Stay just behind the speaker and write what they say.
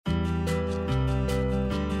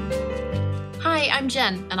Hi, I'm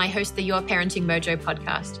Jen, and I host the Your Parenting Mojo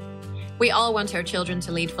podcast. We all want our children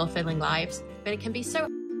to lead fulfilling lives, but it can be so...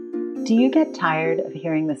 Do you get tired of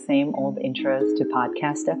hearing the same old intros to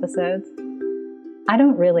podcast episodes? I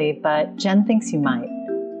don't really, but Jen thinks you might.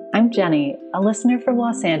 I'm Jenny, a listener from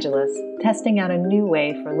Los Angeles, testing out a new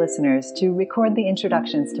way for listeners to record the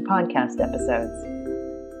introductions to podcast episodes.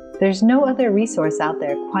 There's no other resource out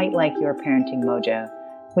there quite like Your Parenting Mojo,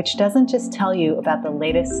 which doesn't just tell you about the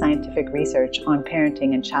latest scientific research on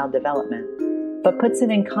parenting and child development, but puts it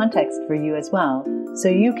in context for you as well, so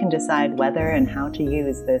you can decide whether and how to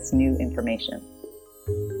use this new information.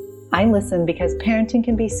 I listen because parenting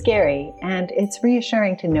can be scary, and it's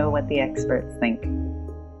reassuring to know what the experts think.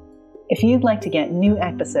 If you'd like to get new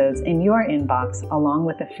episodes in your inbox along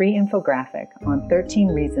with a free infographic on 13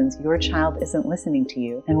 reasons your child isn't listening to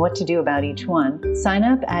you and what to do about each one, sign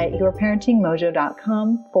up at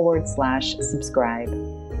yourparentingmojo.com/subscribe.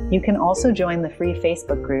 You can also join the free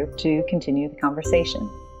Facebook group to continue the conversation.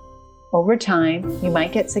 Over time, you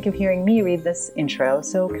might get sick of hearing me read this intro,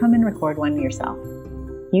 so come and record one yourself.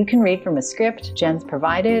 You can read from a script Jen's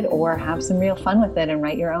provided or have some real fun with it and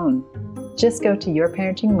write your own. Just go to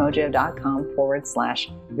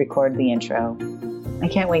yourparentingmojo.com/record the intro. I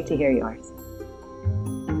can't wait to hear yours.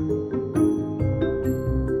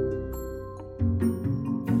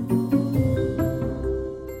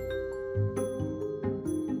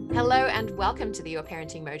 Hello and welcome to the Your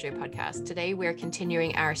Parenting Mojo podcast. Today we're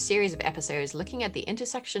continuing our series of episodes looking at the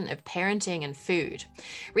intersection of parenting and food.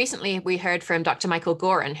 Recently we heard from Dr. Michael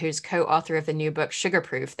Gorin, who's co-author of the new book Sugar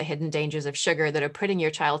Proof, The Hidden Dangers of Sugar That Are Putting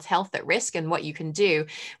Your Child's Health at Risk and What You Can Do,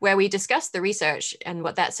 where we discuss the research and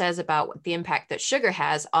what that says about the impact that sugar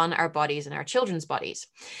has on our bodies and our children's bodies.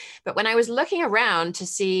 But when I was looking around to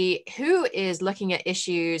see who is looking at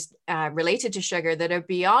issues related to sugar that are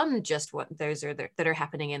beyond just what those are that are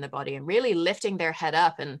happening in the body and really lifting their head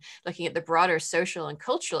up and looking at the broader social and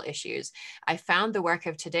cultural issues, I found the work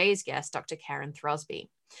of today's guest, Dr. Karen Throsby.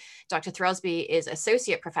 Dr. Throsby is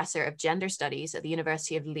Associate Professor of Gender Studies at the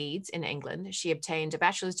University of Leeds in England. She obtained a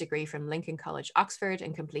bachelor's degree from Lincoln College, Oxford,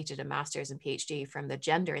 and completed a master's and PhD from the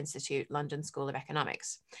Gender Institute, London School of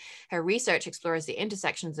Economics. Her research explores the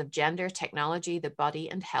intersections of gender, technology, the body,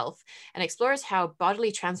 and health, and explores how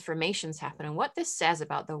bodily transformations happen and what this says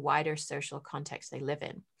about the wider social context they live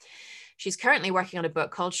in. She's currently working on a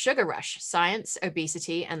book called Sugar Rush: Science,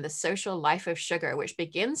 Obesity, and the Social Life of Sugar, which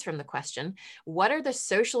begins from the question, what are the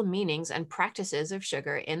social meanings and practices of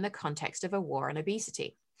sugar in the context of a war on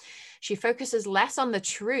obesity? She focuses less on the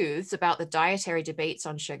truths about the dietary debates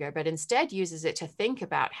on sugar, but instead uses it to think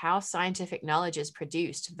about how scientific knowledge is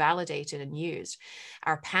produced, validated, and used,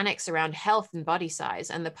 our panics around health and body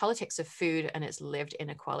size, and the politics of food and its lived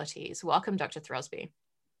inequalities. Welcome, Dr. Throsby.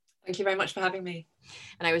 Thank you very much for having me.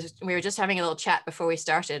 And we were just having a little chat before we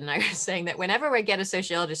started, and I was saying that whenever I get a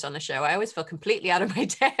sociologist on the show, I always feel completely out of my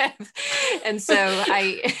depth. And so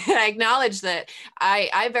I acknowledge that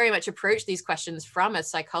I very much approach these questions from a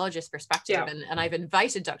psychologist perspective. Yeah. And I've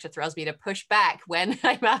invited Dr. Throsby to push back when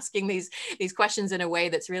I'm asking these questions in a way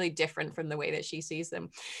that's really different from the way that she sees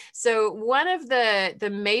them. So one of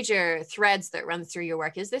the major threads that runs through your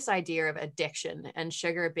work is this idea of addiction and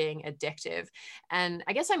sugar being addictive. And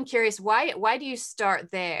I guess I'm curious, why do you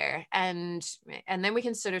start there? And then we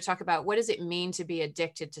can sort of talk about what does it mean to be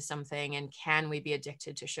addicted to something, and can we be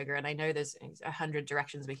addicted to sugar? And I know there's 100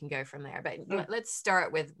 directions we can go from there, but let's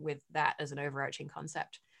start with that as an overarching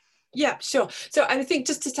concept. Yeah, sure. So I think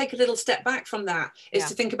just to take a little step back from that is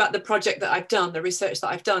to think about the project that I've done, the research that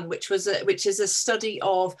I've done, which is a study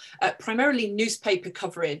of primarily newspaper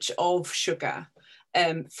coverage of sugar.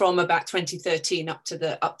 From about 2013 up to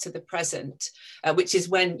the present, which is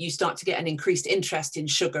when you start to get an increased interest in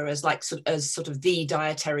sugar as sort of the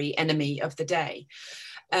dietary enemy of the day.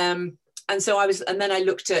 And then I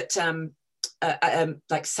looked at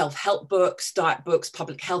like self-help books, diet books,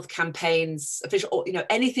 public health campaigns, official,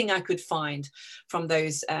 anything I could find from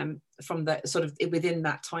those, from the sort of within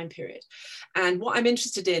that time period. And what I'm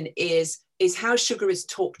interested in is how sugar is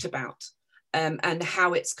talked about. And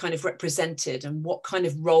how it's kind of represented and what kind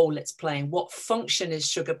of role it's playing, what function is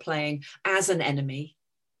sugar playing as an enemy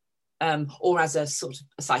or as a sort of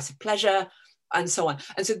a slice of pleasure, and so on.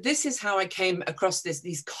 And so this is how I came across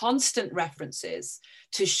these constant references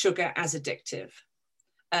to sugar as addictive.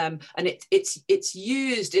 And it's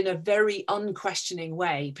used in a very unquestioning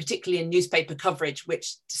way, particularly in newspaper coverage,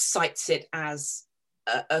 which cites it as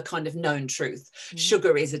a kind of known truth. Mm-hmm.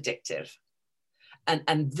 Sugar is addictive.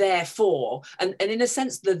 And therefore, and in a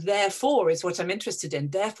sense, the therefore is what I'm interested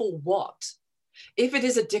in. Therefore, what? If it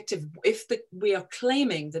is addictive, we are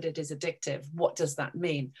claiming that it is addictive, what does that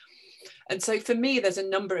mean? And so for me, there's a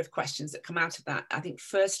number of questions that come out of that. I think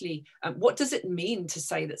firstly, what does it mean to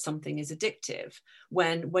say that something is addictive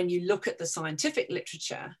when you look at the scientific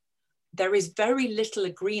literature? There is very little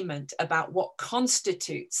agreement about what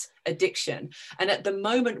constitutes addiction. And at the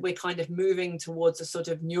moment, we're kind of moving towards a sort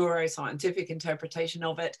of neuroscientific interpretation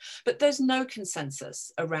of it, but there's no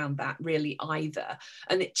consensus around that really either.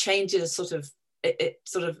 And it changes it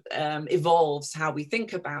evolves how we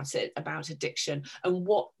think about it, about addiction, and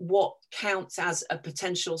what counts as a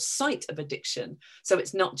potential site of addiction. So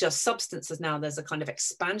it's not just substances now, there's a kind of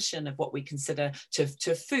expansion of what we consider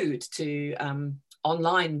to food, to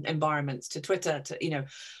online environments, to Twitter,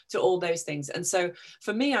 to all those things. And so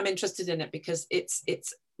for me, I'm interested in it because it's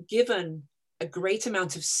given a great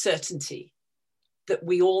amount of certainty that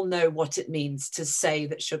we all know what it means to say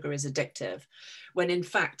that sugar is addictive, when in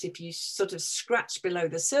fact, if you sort of scratch below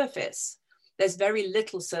the surface, there's very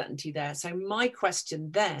little certainty there. So my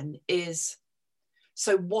question then is,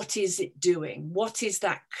 so what is it doing? What is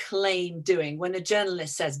that claim doing? When a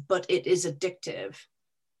journalist says, but it is addictive,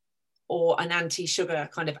 or an anti-sugar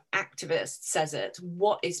kind of activist says it,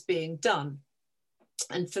 what is being done?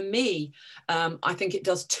 And for me, I think it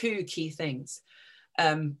does two key things.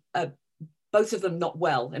 Both of them not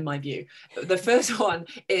well, in my view. The first one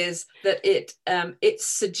is that it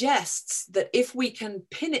suggests that if we can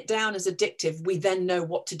pin it down as addictive, we then know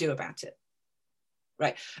what to do about it,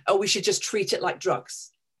 right? Or we should just treat it like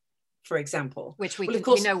drugs, for example. Which we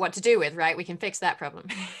know what to do with, right? We can fix that problem.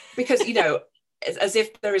 Because, as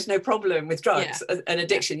if there is no problem with drugs and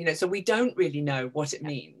addiction, so we don't really know what it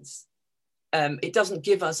means. It doesn't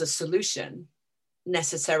give us a solution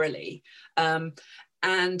necessarily.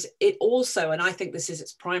 And it also, and I think this is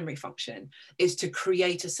its primary function, is to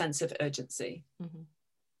create a sense of urgency.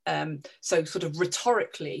 Mm-hmm. So sort of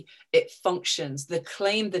rhetorically, it functions, the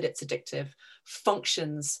claim that it's addictive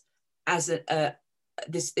functions as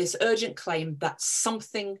this urgent claim that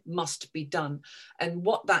something must be done. And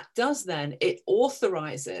what that does then, it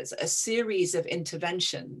authorizes a series of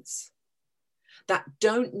interventions that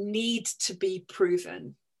don't need to be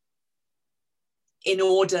proven in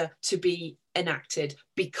order to be enacted,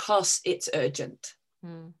 because it's urgent.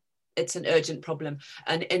 It's an urgent problem.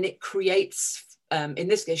 And it creates, in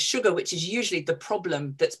this case, sugar, which is usually the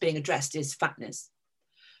problem that's being addressed, is fatness.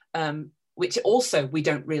 Which also we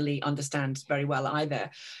don't really understand very well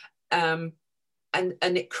either. And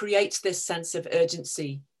it creates this sense of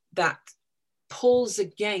urgency that pulls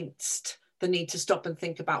against the need to stop and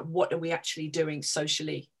think about what are we actually doing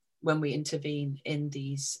socially when we intervene in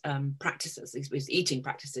these practices, these eating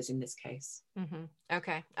practices in this case. Mm-hmm.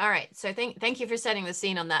 Okay. All right. So thank you for setting the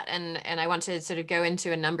scene on that. And I want to sort of go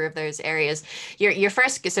into a number of those areas. Your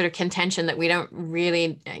first sort of contention that we don't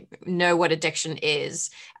really know what addiction is.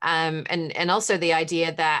 And also the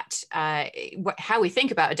idea that how we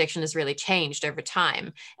think about addiction has really changed over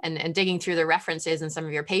time. And digging through the references in some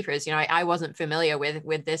of your papers, I wasn't familiar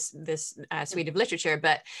with this suite of literature,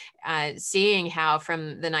 but seeing how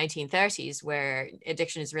from the 1930s, where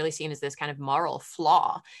addiction is really seen as this kind of moral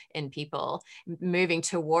flaw in people, moving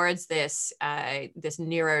towards this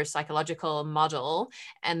neuropsychological model,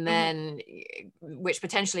 and then which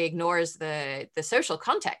potentially ignores the social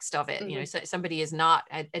context of it. So somebody is not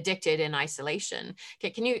addicted in isolation.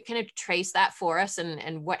 Can you kind of trace that for us,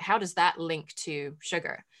 and how does that link to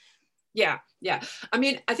sugar? Yeah. I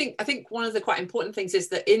mean, I think one of the quite important things is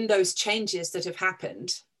that in those changes that have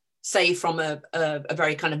happened, say from a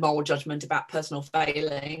very kind of moral judgment about personal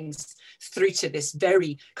failings through to this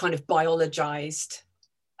very kind of biologized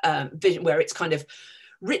vision, where it's kind of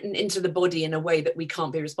written into the body in a way that we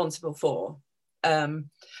can't be responsible for,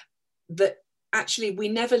 that actually we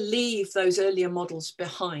never leave those earlier models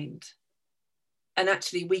behind. And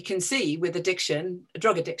actually we can see with addiction,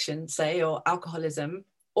 drug addiction, say, or alcoholism,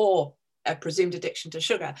 or a presumed addiction to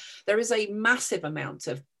sugar, there is a massive amount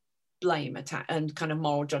of blame and kind of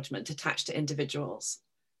moral judgment attached to individuals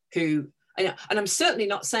who, and I'm certainly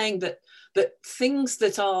not saying that things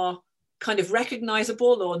that are kind of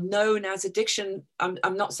recognizable or known as addiction, I'm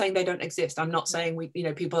not saying they don't exist. I'm not saying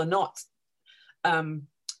people are not kind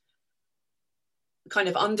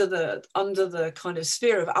of under the kind of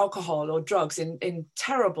sphere of alcohol or drugs in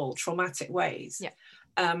terrible traumatic ways.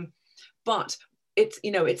 But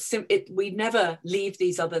we never leave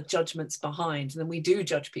these other judgments behind, and then we do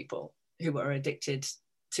judge people who are addicted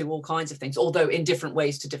to all kinds of things, although in different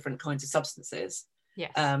ways to different kinds of substances.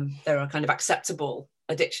 Yes. There are kind of acceptable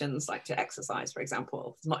addictions, like to exercise, for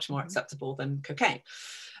example. It's much more acceptable than cocaine.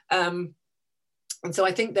 And so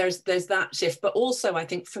I think there's that shift, but also I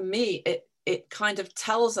think for me it kind of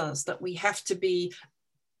tells us that we have to be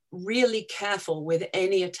really careful with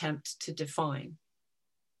any attempt to define.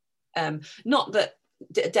 Not that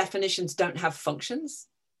definitions don't have functions,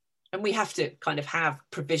 and we have to kind of have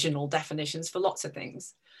provisional definitions for lots of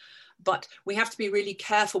things, but we have to be really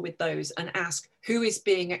careful with those and ask who is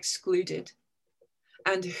being excluded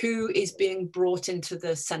and who is being brought into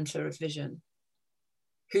the center of vision,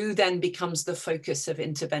 who then becomes the focus of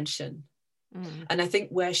intervention. And I think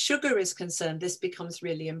where sugar is concerned, this becomes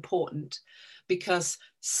really important, because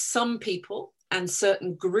some people and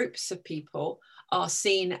certain groups of people are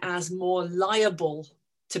seen as more liable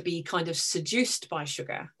to be kind of seduced by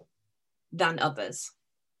sugar than others.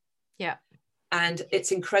 Yeah. And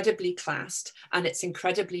it's incredibly classed and it's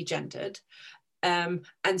incredibly gendered. And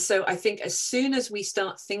so I think as soon as we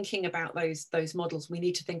start thinking about those models, we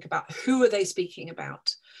need to think about who are they speaking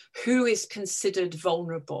about? Who is considered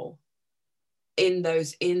vulnerable in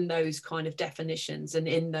those kind of definitions and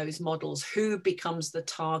in those models? Who becomes the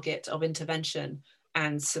target of intervention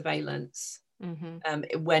and surveillance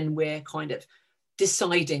when we're kind of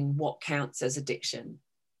deciding what counts as addiction?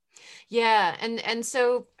 Yeah, and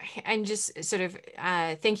so I'm just sort of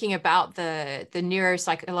thinking about the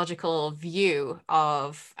neuropsychological view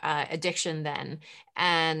of addiction then,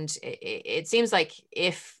 and it seems like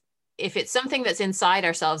if it's something that's inside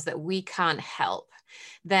ourselves that we can't help,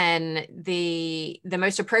 then the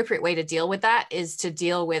most appropriate way to deal with that is to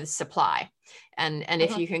deal with supply. And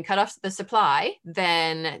if you can cut off the supply,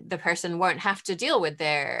 then the person won't have to deal with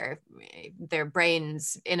their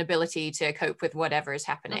brain's inability to cope with whatever is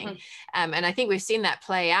happening. And I think we've seen that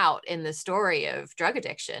play out in the story of drug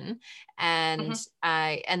addiction, and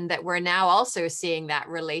that we're now also seeing that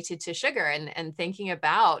related to sugar, and thinking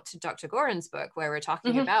about Dr. Goran's book, where we're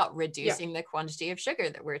talking about reducing the quantity of sugar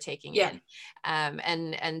that we're taking in,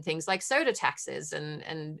 and things like soda taxes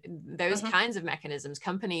and those kinds of mechanisms,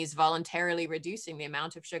 companies voluntarily reducing the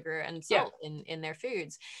amount of sugar and salt in their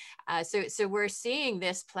foods. So we're seeing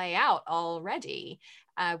this play out already.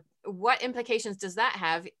 What implications does that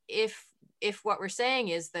have if what we're saying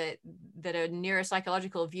is that a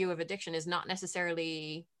neuropsychological view of addiction is not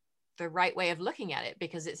necessarily the right way of looking at it,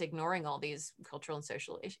 because it's ignoring all these cultural and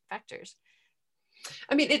social factors?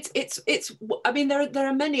 I mean, I mean, there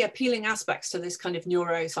are many appealing aspects to this kind of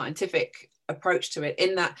neuroscientific approach to it,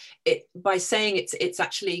 in that by saying it's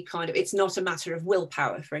actually kind of, it's not a matter of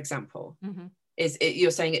willpower, for example.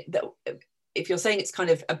 You're saying that if you're saying it's kind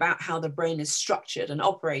of about how the brain is structured and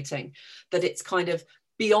operating, that it's kind of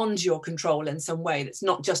beyond your control in some way. That's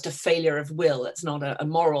not just a failure of will. It's not a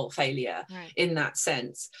moral failure in that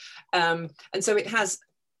sense. And so it has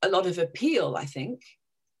a lot of appeal, I think.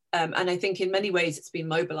 And I think in many ways it's been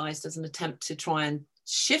mobilized as an attempt to try and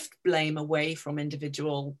shift blame away from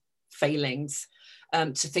individual failings,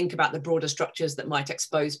 to think about the broader structures that might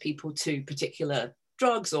expose people to particular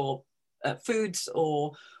drugs or foods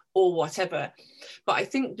or whatever. But I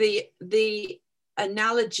think the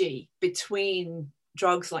analogy between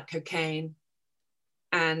drugs like cocaine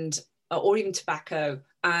and or even tobacco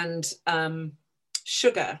and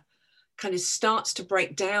sugar kind of starts to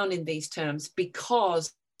break down in these terms,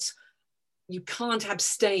 because you can't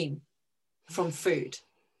abstain from food.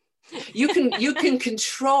 You can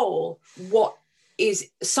control what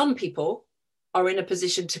is, some people are in a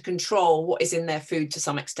position to control what is in their food to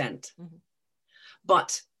some extent.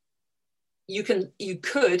 But you could,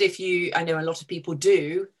 I know a lot of people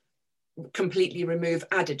do, completely remove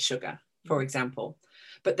added sugar, for example,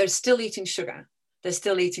 but they're still eating sugar. They're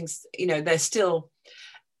still eating, they're still,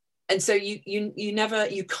 and so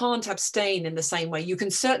you can't abstain in the same way. You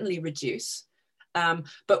can certainly reduce,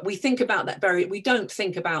 but we think about that we don't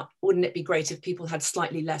think about, wouldn't it be great if people had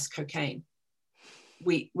slightly less cocaine?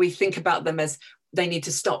 We think about them as they need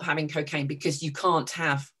to stop having cocaine because you can't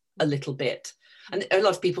have a little bit. And a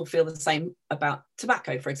lot of people feel the same about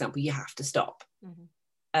tobacco, for example. You have to stop.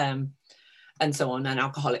 And so on. And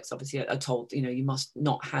alcoholics obviously are told, you must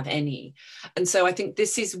not have any. And so I think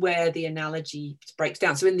this is where the analogy breaks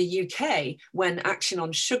down. So in the UK, when Action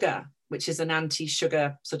on Sugar, which is an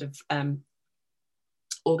anti-sugar sort of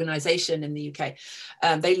organization in the UK,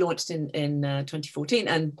 they launched in 2014,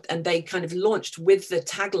 and they kind of launched with the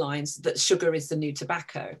taglines that sugar is the new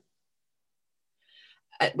tobacco,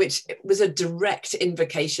 which was a direct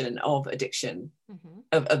invocation of addiction,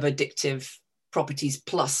 of addictive properties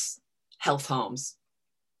plus health harms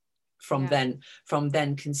from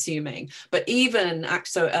then consuming. But even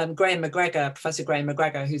Professor Graham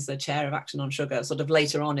McGregor, who's the chair of Action on Sugar, sort of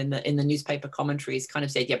later on in the newspaper commentaries kind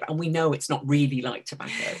of said, and we know it's not really like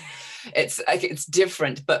tobacco. It's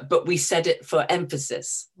different, but we said it for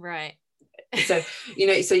emphasis. Right. So,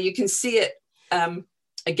 so you can see it.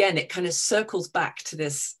 again, it kind of circles back to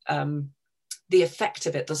this, the effect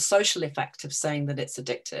of it, the social effect of saying that it's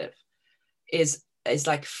addictive is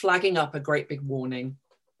like flagging up a great big warning.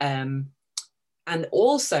 And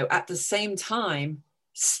also at the same time,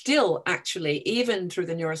 still actually, even through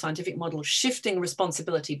the neuroscientific model, shifting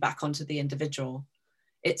responsibility back onto the individual.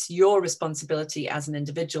 It's your responsibility as an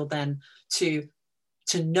individual then to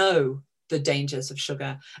know the dangers of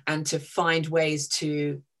sugar and to find ways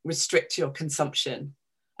to restrict your consumption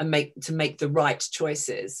and make the right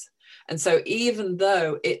choices. And so even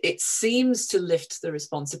though it seems to lift the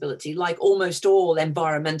responsibility, like almost all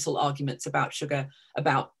environmental arguments about sugar,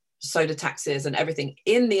 about soda taxes and everything,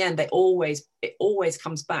 in the end, it always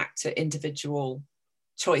comes back to individual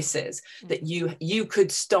choices, that you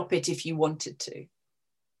could stop it if you wanted to.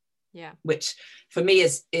 Yeah. Which for me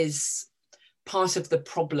is part of the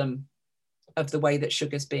problem of the way that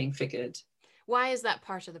sugar is being figured. Why is that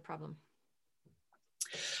part of the problem?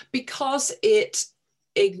 Because it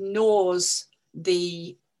ignores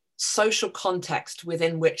the social context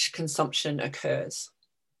within which consumption occurs.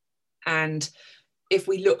 And if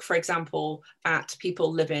we look, for example, at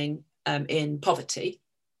people living in poverty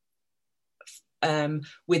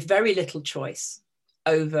with very little choice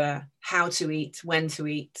over how to eat, when to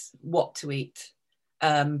eat, what to eat,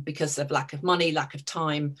 because of lack of money, lack of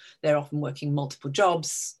time, they're often working multiple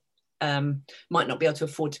jobs, might not be able to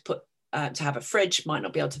afford to have a fridge, might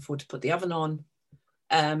not be able to afford to put the oven on.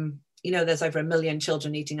 There's over 1 million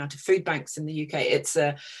children eating out of food banks in the UK. It's,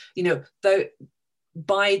 though,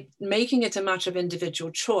 by making it a matter of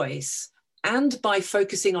individual choice and by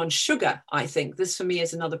focusing on sugar, I think this for me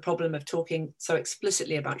is another problem of talking so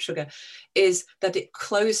explicitly about sugar, is that it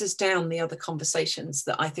closes down the other conversations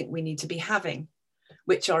that I think we need to be having,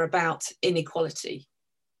 which are about inequality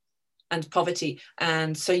and poverty.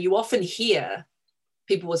 And so you often hear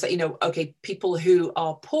people will say, okay, people who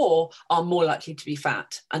are poor are more likely to be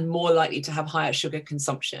fat and more likely to have higher sugar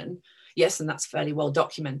consumption. Yes, and that's fairly well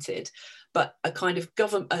documented. But a kind of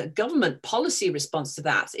government policy response to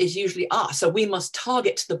that is usually, so we must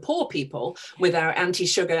target the poor people with our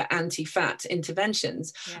anti-sugar, anti-fat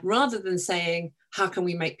interventions, rather than saying, how can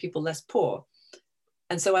we make people less poor?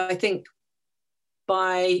 And so I think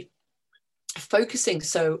by focusing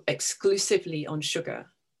so exclusively on sugar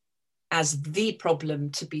as the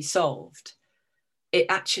problem to be solved, it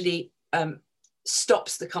actually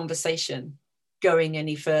stops the conversation going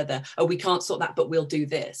any further. Oh, we can't sort that, but we'll do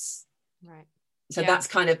this. Right. So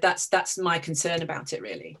that's my concern about it,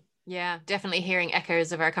 really. Yeah, definitely hearing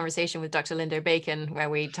echoes of our conversation with Dr. Linda Bacon,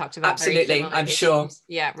 where we talked about absolutely, I'm issues, sure.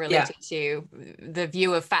 Yeah, related to the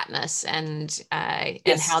view of fatness and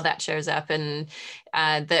how that shows up, and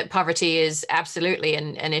that poverty is absolutely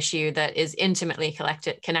an issue that is intimately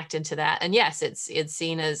connected to that. And yes, it's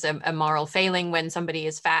seen as a moral failing when somebody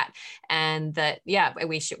is fat, and that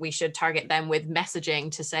we should target them with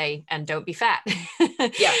messaging to say, and don't be fat,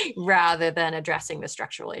 rather than addressing the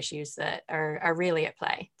structural issues that are really at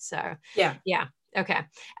play. So okay.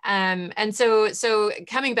 And so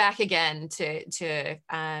coming back again to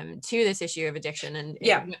this issue of addiction,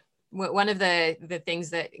 and one of the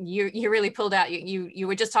things that you really pulled out, you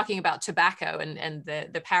were just talking about tobacco and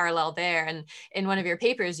the parallel there. And in one of your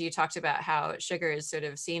papers, you talked about how sugar is sort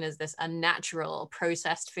of seen as this unnatural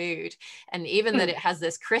processed food, and even that it has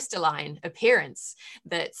this crystalline appearance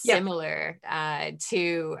that's similar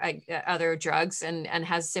to other drugs and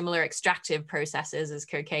has similar extractive processes as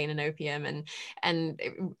cocaine and opium. And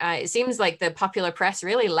it seems like the popular press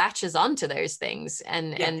really latches onto those things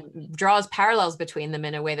and draws parallels between them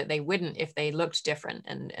in a way that they wouldn't if they looked different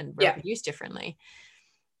and reproduced differently.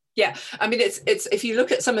 Yeah, I mean, it's if you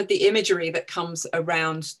look at some of the imagery that comes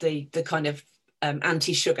around the kind of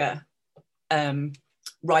anti-sugar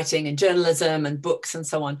writing and journalism and books and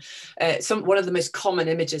so on, one of the most common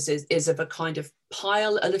images is of a kind of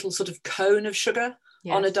pile, a little sort of cone of sugar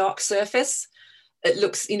on a dark surface. It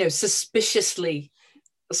looks, suspiciously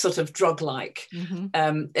sort of drug-like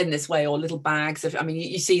in this way, or little bags of. I mean,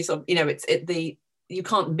 you see some, you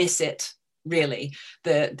can't miss it, really,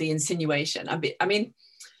 the insinuation. I mean,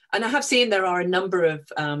 and I have seen there are a number of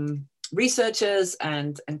researchers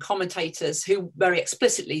and commentators who very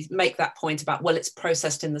explicitly make that point about, well, it's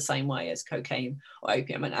processed in the same way as cocaine or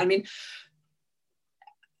opium. And I mean,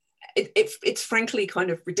 it's frankly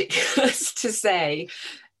kind of ridiculous to say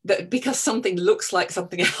that because something looks like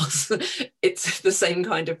something else, it's the same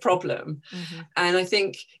kind of problem. And I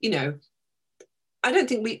think, I don't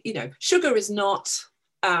think sugar is not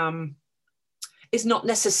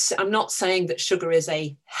necessary. I'm not saying that sugar is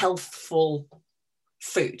a healthful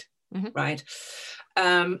food, right?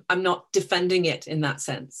 I'm not defending it in that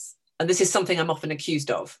sense. and this is something I'm often accused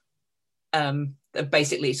of,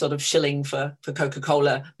 basically sort of shilling for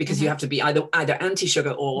Coca-Cola because you have to be either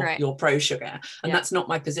anti-sugar or you're pro-sugar, and that's not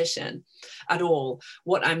my position at all.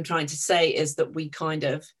 What I'm trying to say is that we kind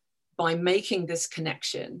of, by making this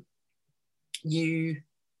connection,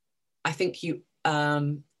 I think you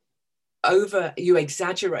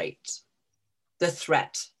exaggerate the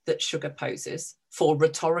threat that sugar poses for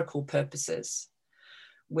rhetorical purposes,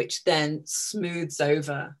 which then smooths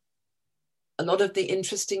over a lot of the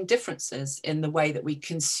interesting differences in the way that we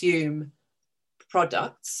consume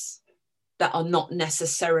products that are not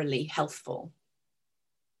necessarily healthful.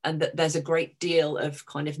 And that there's a great deal of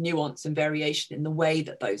kind of nuance and variation in the way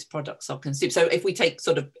that those products are consumed. So if we take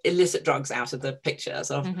sort of illicit drugs out of the picture,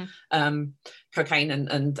 sort of cocaine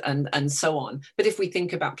and so on, but if we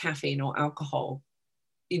think about caffeine or alcohol,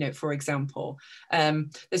 you know, for example,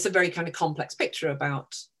 there's a very kind of complex picture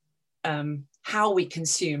about how we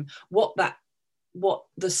consume, what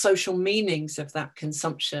the social meanings of that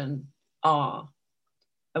consumption are,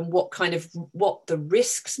 and what the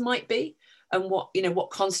risks might be, and what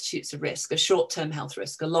constitutes a risk, a short-term health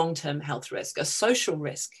risk, a long-term health risk, a social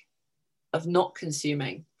risk of not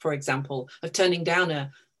consuming, for example, of turning down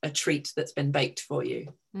a treat that's been baked for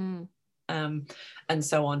you, and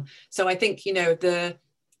so on. So I think, you know, the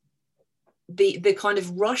kind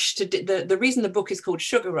of rush to the reason the book is called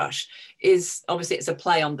Sugar Rush is obviously it's a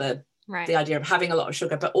play on the idea of having a lot of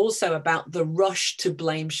sugar, but also about the rush to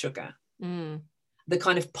blame sugar. The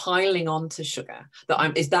kind of piling onto sugar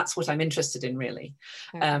that's what I'm interested in, really.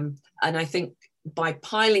 And I think by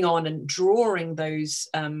piling on and drawing those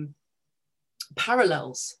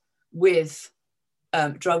parallels with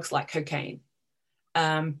drugs like cocaine,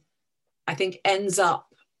 I think ends up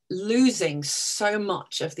losing so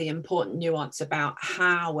much of the important nuance about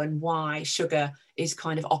how and why sugar is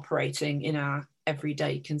kind of operating in our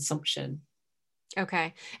everyday consumption.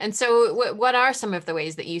 Okay. And so what are some of the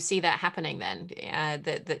ways that you see that happening then,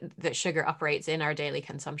 that sugar operates in our daily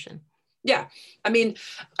consumption? Yeah. I mean,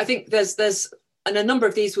 I think there's and a number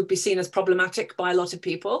of these would be seen as problematic by a lot of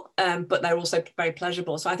people, but they're also very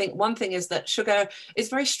pleasurable. So I think one thing is that sugar is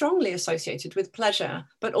very strongly associated with pleasure,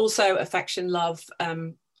 but also affection, love,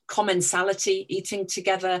 commensality, eating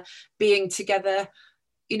together, being together.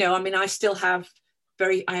 You know, I mean, I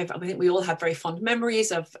think we all have very fond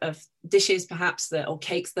memories of dishes, perhaps, or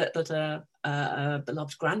cakes that a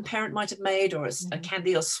beloved grandparent might have made, or a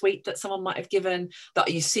candy or sweet that someone might have given,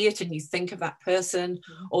 that you see it and you think of that person,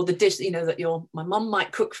 or the dish, you know, that my mum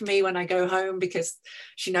might cook for me when I go home because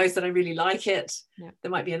she knows that I really like it.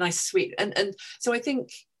 There might be a nice sweet. And so I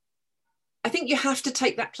think you have to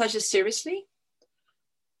take that pleasure seriously.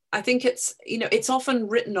 I think it's often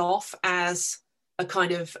written off as a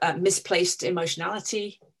kind of misplaced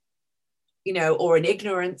emotionality, you know, or an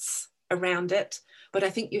ignorance around it. But I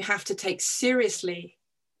think you have to take seriously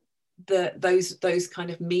those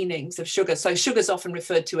kind of meanings of sugar. So sugar is often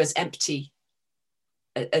referred to as empty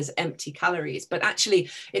calories, but actually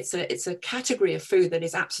it's a category of food that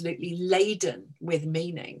is absolutely laden with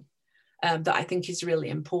meaning. That I think is really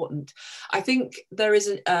important. I think there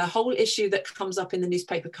is a whole issue that comes up in the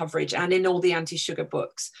newspaper coverage and in all the anti-sugar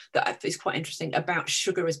books that is quite interesting about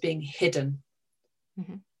sugar as being hidden,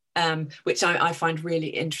 which I find really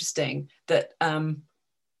interesting, that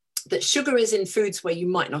sugar is in foods where you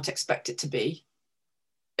might not expect it to be,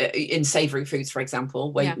 in savory foods, for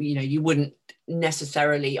example, where you know you wouldn't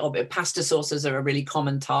necessarily, or pasta sauces are a really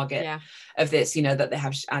common target of this, you know, that they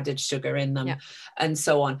have added sugar in them, and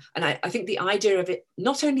so on. And I think the idea of it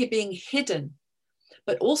not only being hidden,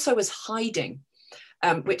 but also as hiding,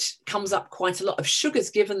 which comes up quite a lot, of sugar's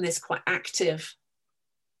given this quite active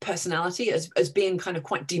personality as being kind of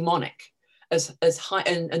quite demonic, as high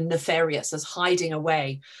and nefarious, as hiding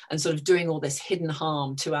away and sort of doing all this hidden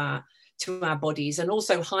harm to our bodies, and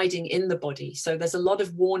also hiding in the body. So there's a lot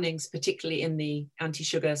of warnings, particularly in the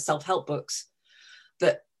anti-sugar self-help books,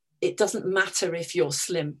 that it doesn't matter if you're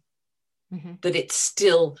slim, that it's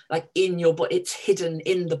still like in your body, it's hidden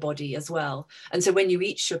in the body as well. And so when you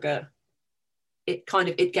eat sugar,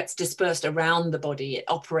 it gets dispersed around the body, it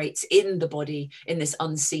operates in the body in this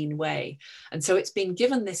unseen way. And so it's been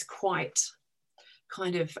given this quite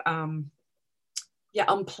kind of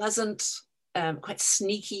unpleasant, quite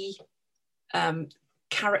sneaky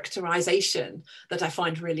characterization that I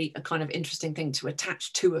find really a kind of interesting thing to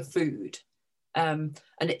attach to a food. And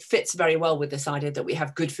it fits very well with this idea that we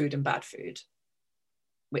have good food and bad food,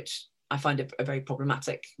 which I find a very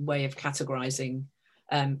problematic way of categorizing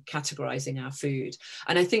our food.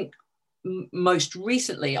 And I think most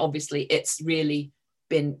recently, obviously, it's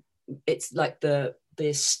like the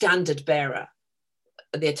standard bearer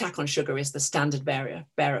the attack on sugar is the standard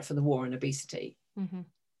bearer for the war on obesity. Mm-hmm.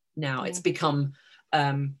 Now it's become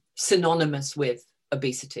synonymous with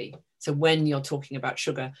obesity. So when you're talking about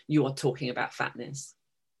sugar, you are talking about fatness,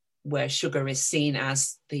 where sugar is seen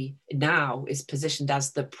as is positioned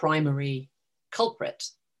as the primary culprit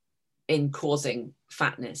in causing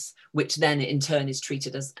fatness, which then in turn is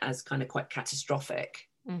treated as kind of quite catastrophic.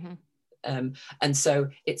 Mm-hmm. And so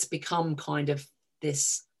it's become kind of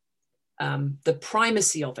this, the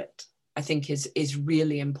primacy of it, I think is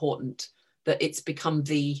really important, that it's become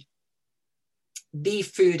the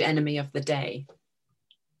food enemy of the day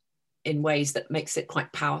in ways that makes it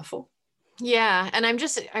quite powerful. Yeah. And I'm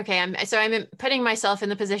putting myself in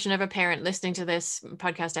the position of a parent listening to this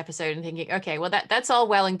podcast episode and thinking, okay, well, that's all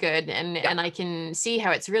well and good. And I can see how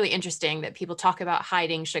it's really interesting that people talk about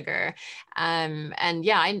hiding sugar.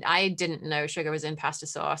 I didn't know sugar was in pasta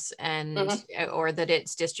sauce or that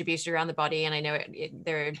it's distributed around the body. And I know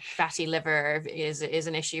their fatty liver is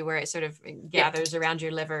an issue where it sort of gathers around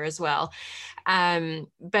your liver as well.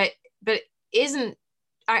 But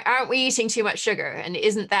aren't we eating too much sugar, and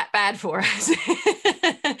isn't that bad for us?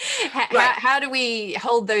 How do we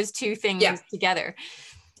hold those two things together?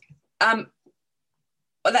 Well,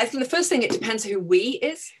 I think the first thing, it depends who we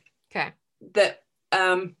is. Okay. That,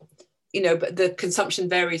 but the consumption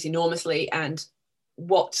varies enormously, and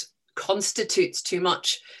what constitutes too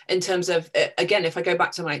much in terms of, again, if I go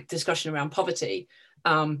back to my discussion around poverty,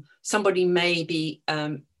 somebody may be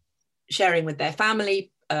sharing with their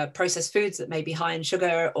family processed foods that may be high in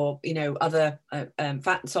sugar or other fat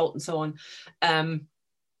and salt and so on,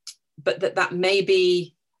 but that may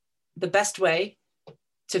be the best way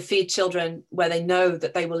to feed children, where they know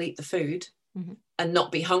that they will eat the food and not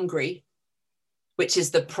be hungry, which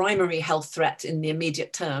is the primary health threat in the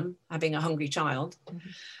immediate term, having a hungry child.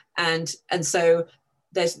 And so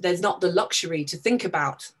there's not the luxury to think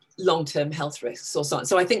about long-term health risks or so on.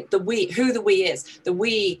 So I think the we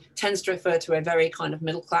tends to refer to a very kind of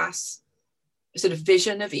middle class sort of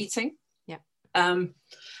vision of eating.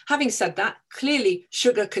 Having said that, clearly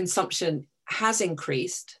sugar consumption has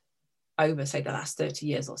increased over, say, the last 30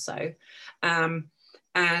 years or so,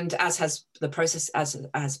 and as has the process,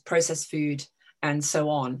 as processed food and so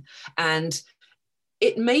on. And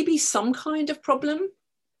it may be some kind of problem,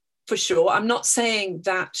 for sure. I'm not saying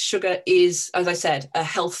that sugar is, as I said, a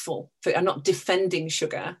healthful food. I'm not defending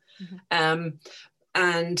sugar. But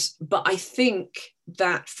I think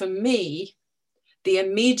that for me, the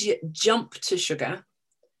immediate jump to sugar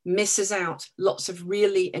misses out lots of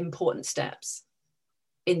really important steps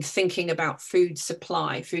in thinking about food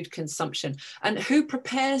supply, food consumption, and who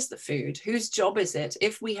prepares the food. Whose job is it?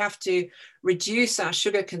 If we have to reduce our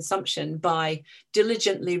sugar consumption by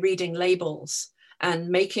diligently reading labels and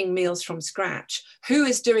making meals from scratch, who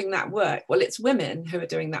is doing that work? Well, it's women who are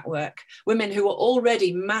doing that work, women who are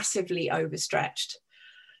already massively overstretched.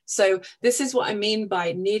 So this is what I mean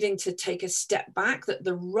by needing to take a step back, that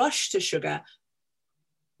the rush to sugar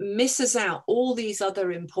misses out all these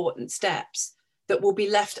other important steps that will be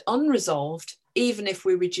left unresolved, even if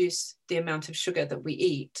we reduce the amount of sugar that we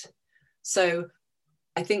eat. So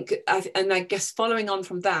I think, and I guess following on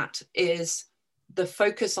from that is the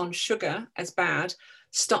focus on sugar as bad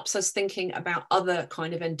stops us thinking about other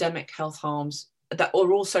kind of endemic health harms that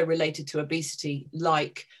are also related to obesity,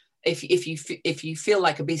 like if you feel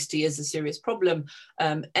like obesity is a serious problem,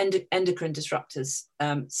 endocrine disruptors,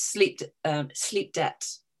 sleep debt,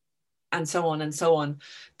 and so on,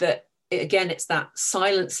 that again, it's that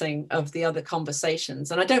silencing of the other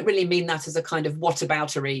conversations. And I don't really mean that as a kind of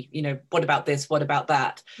whataboutery, what about this, what about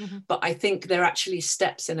that? But I think they're actually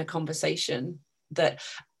steps in a conversation that,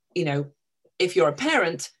 if you're a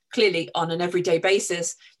parent, clearly on an everyday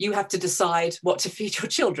basis, you have to decide what to feed your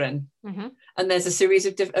children. And there's a series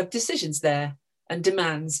of decisions there and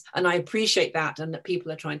demands. And I appreciate that, and that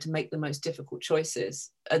people are trying to make the most difficult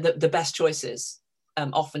choices, the best choices,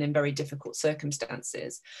 often in very difficult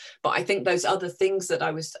circumstances. But I think those other things that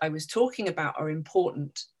I was talking about are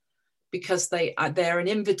important, because they're an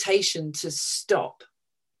invitation to stop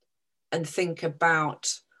and think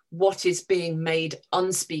about what is being made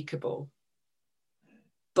unspeakable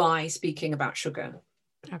by speaking about sugar.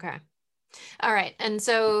 Okay. All right. And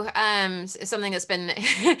so something that's been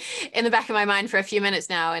in the back of my mind for a few minutes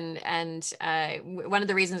now, and one of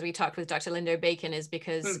the reasons we talked with Dr. Lindo Bacon is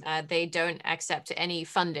because they don't accept any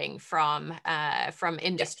funding from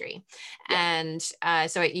industry. And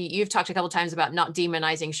so you've talked a couple of times about not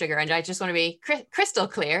demonizing sugar, and I just want to be crystal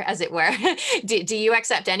clear, as it were. Do you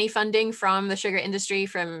accept any funding from the sugar industry,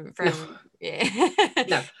 from Yeah.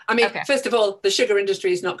 No, I mean, Okay. first of all, the sugar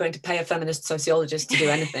industry is not going to pay a feminist sociologist to do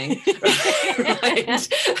anything. Right?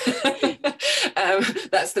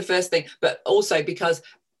 That's the first thing. But also because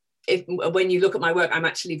when you look at my work, I'm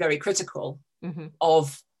actually very critical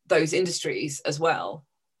of those industries as well.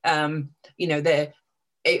 You know,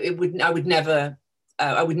 I would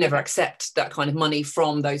never accept that kind of money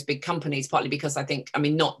from those big companies, partly because I think, I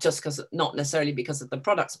mean, not necessarily because of the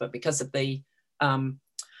products, but because of the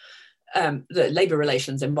labor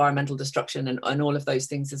relations, environmental destruction, and all of those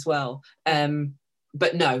things as well.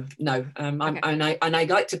 But no. I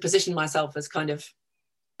like to position myself as kind of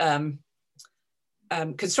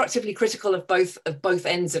constructively critical of both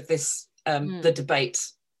ends of this the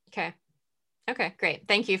debate. Okay, great.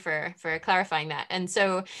 Thank you for clarifying that. And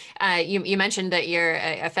so you mentioned that you're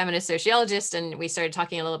a feminist sociologist, and we started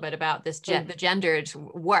talking a little bit about this the gendered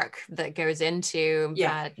work that goes into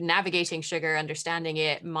navigating sugar, understanding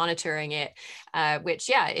it, monitoring it, which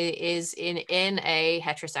is in a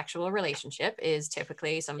heterosexual relationship is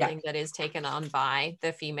typically something that is taken on by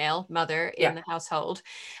the female mother in the household.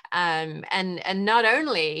 And not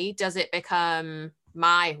only does it become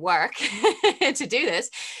my work to do this,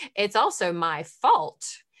 it's also my fault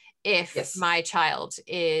if my child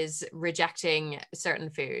is rejecting certain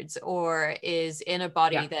foods or is in a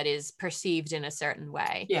body that is perceived in a certain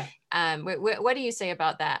way. What do you say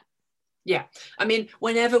about that? I mean,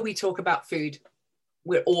 whenever we talk about food,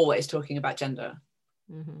 we're always talking about gender.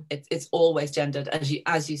 It's always gendered,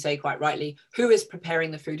 as you say quite rightly. Who is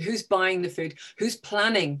preparing the food? Who's buying the food? Who's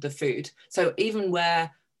planning the food? So even where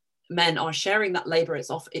men are sharing that labor,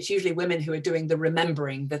 it's usually women who are doing the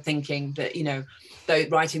remembering, the thinking, that, you know,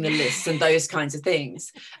 writing the lists and those kinds of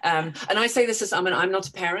things. And I say this as, I mean, I'm not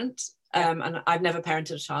a parent, and I've never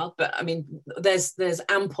parented a child, but I mean, there's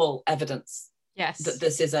ample evidence that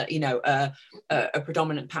this is a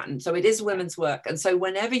predominant pattern. So it is women's work. And so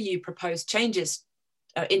whenever you propose changes,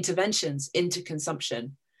 interventions into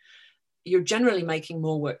consumption, you're generally making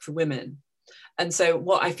more work for women. And so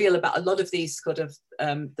what I feel about a lot of these sort of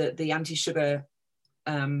the anti-sugar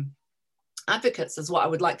advocates is what I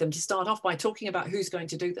would like them to start off by talking about who's going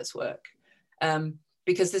to do this work,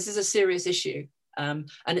 because this is a serious issue. And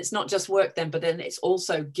it's not just work then, but then it's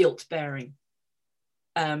also guilt bearing.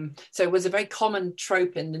 So it was a very common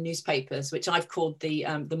trope in the newspapers, which I've called the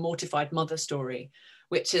mortified mother story,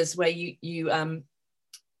 which is where they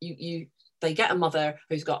get a mother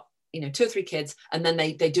who's got, you know, 2 or 3 kids, and then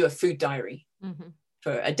they do a food diary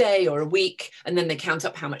for a day or a week, and then they count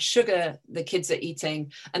up how much sugar the kids are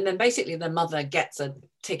eating, and then basically the mother gets a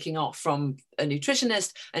ticking off from a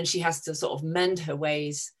nutritionist, and she has to sort of mend her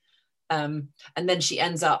ways, and then she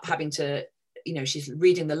ends up having to, you know, she's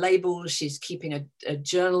reading the labels, she's keeping a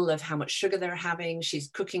journal of how much sugar they're having,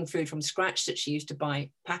 she's cooking food from scratch that she used to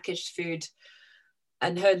buy packaged food,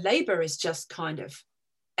 and her labor is just kind of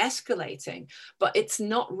escalating, but it's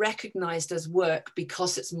not recognized as work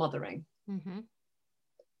because it's mothering.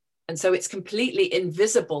 And so it's completely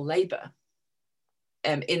invisible labor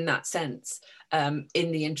in that sense, in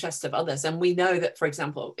the interest of others. And we know that, for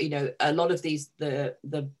example, you know, a lot of these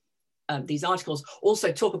these articles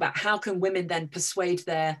also talk about how can women then persuade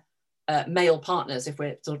their male partners, if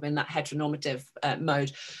we're sort of in that heteronormative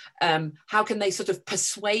mode, how can they sort of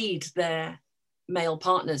persuade their male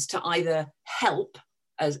partners to either help,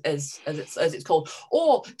 as it's called,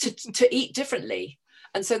 or to eat differently.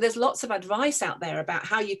 And so there's lots of advice out there about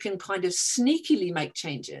how you can kind of sneakily make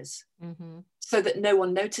changes so that no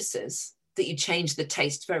one notices that you change the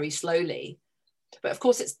taste very slowly. But of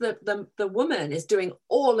course, it's the woman is doing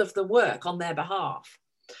all of the work on their behalf.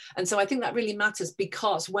 And so I think that really matters,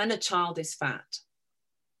 because when a child is fat,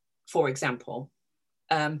 for example,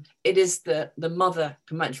 it is the mother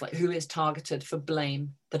who is targeted for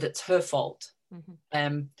blame, that it's her fault.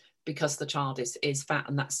 Because the child is fat,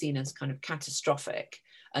 and that's seen as kind of catastrophic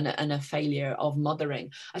and a failure of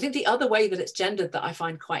mothering. I think the other way that it's gendered that I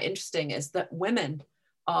find quite interesting is that women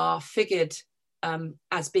are figured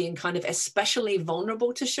as being kind of especially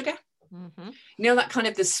vulnerable to sugar. You know, that kind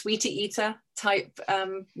of the sweetie eater type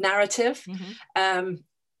narrative. And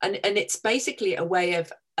it's basically a way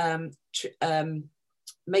of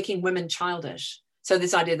making women childish. So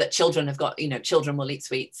this idea that children have got, you know, children will eat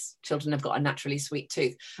sweets, children have got a naturally sweet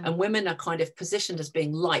tooth, and women are kind of positioned as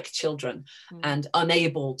being like children and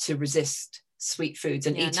unable to resist sweet foods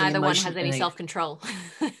and eating. Neither one has any self-control.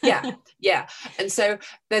 yeah. And so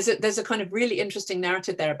there's a kind of really interesting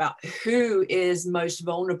narrative there about who is most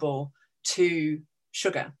vulnerable to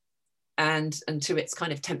sugar and to its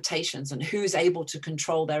kind of temptations, and who's able to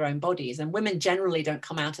control their own bodies. And women generally don't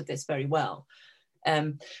come out of this very well,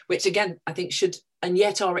 which again, I think should and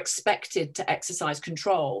yet are expected to exercise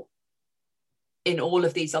control in all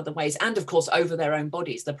of these other ways, and of course over their own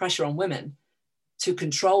bodies. The pressure on women to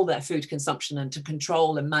control their food consumption and to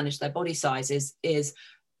control and manage their body size is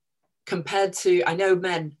compared to, I know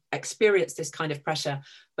men experience this kind of pressure,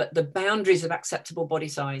 but the boundaries of acceptable body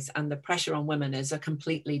size and the pressure on women is a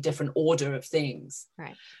completely different order of things.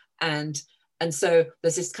 Right. And so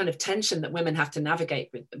there's this kind of tension that women have to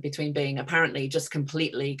navigate between being apparently just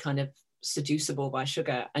completely kind of seducible by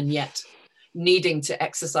sugar and yet needing to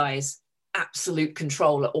exercise absolute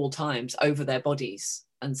control at all times over their bodies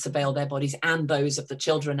and surveil their bodies and those of the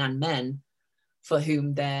children and men for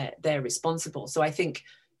whom they're responsible. So I think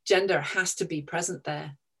gender has to be present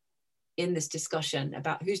there in this discussion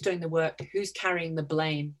about who's doing the work, who's carrying the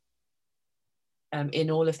blame,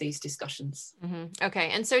 in all of these discussions. Mm-hmm. Okay,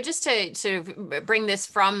 and so just to sort of bring this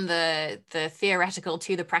from the theoretical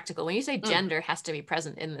to the practical, when you say gender has to be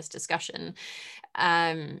present in this discussion,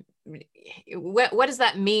 what does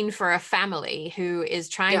that mean for a family who is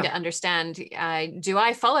trying to understand, do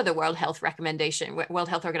I follow the World Health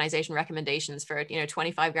Organization recommendations for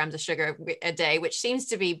 25 grams of sugar a day, which seems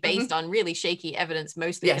to be based on really shaky evidence,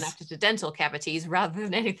 mostly connected to dental cavities rather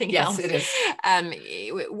than anything else. Yes,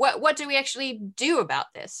 it is. What do we actually do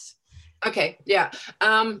about this? Okay, yeah.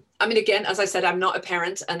 I mean, again, as I said, I'm not a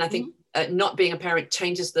parent, and I think not being a parent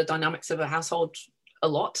changes the dynamics of a household a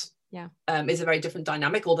lot. Yeah. Is a very different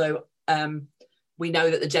dynamic, although we know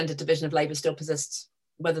that the gender division of labour still persists,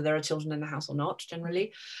 whether there are children in the house or not,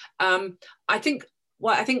 generally. I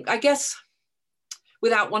guess,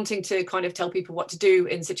 without wanting to kind of tell people what to do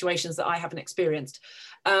in situations that I haven't experienced,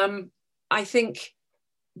 I think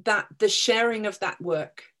that the sharing of that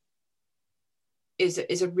work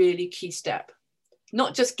is a really key step.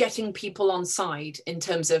 Not just getting people on side in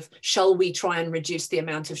terms of, shall we try and reduce the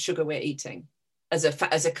amount of sugar we're eating as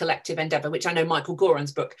a collective endeavor, which I know Michael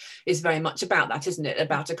Goran's book is very much about that, isn't it?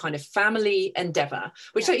 About a kind of family endeavor,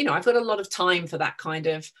 which, I've got a lot of time for that kind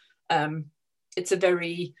of, it's a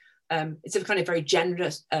kind of very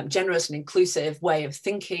generous and inclusive way of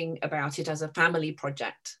thinking about it as a family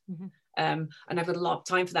project. And I've got a lot of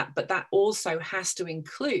time for that, but that also has to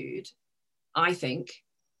include, I think,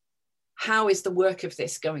 how is the work of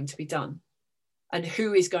this going to be done? And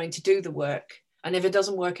who is going to do the work? And if it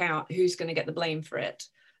doesn't work out, who's going to get the blame for it?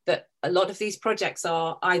 That a lot of these projects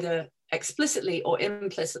are either explicitly or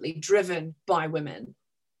implicitly driven by women,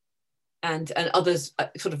 and others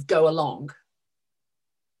sort of go along,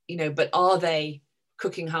 but are they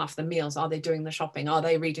cooking half the meals? Are they doing the shopping? Are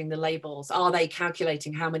they reading the labels? Are they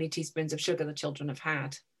calculating how many teaspoons of sugar the children have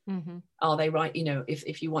had? Are they right?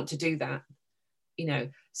 If you want to do that,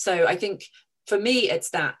 so I think for me, it's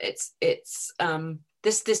that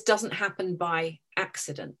this doesn't happen by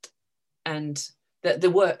accident, and the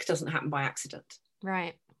work doesn't happen by accident,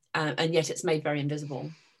 right? And yet it's made very invisible.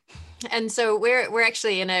 And so we're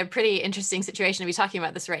actually in a pretty interesting situation to be talking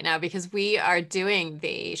about this right now, because we are doing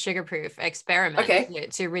the sugar-proof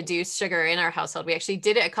experiment to reduce sugar in our household. We actually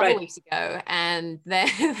did it a couple weeks ago, and then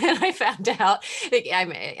I found out,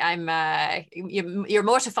 your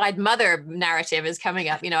mortified mother narrative is coming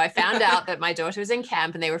up. I found out that my daughter was in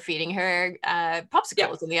camp and they were feeding her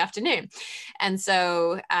popsicles in the afternoon, and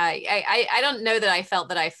so I don't know that I felt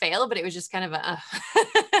that I failed, but it was just kind of a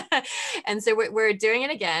and so we're doing it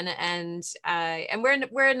again, and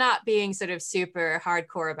we're not being sort of super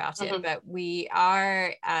hardcore about it, but we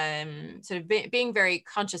are sort of being very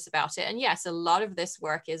conscious about it. And yes, a lot of this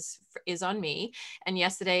work is on me. And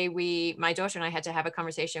yesterday my daughter and I had to have a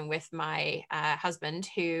conversation with my husband,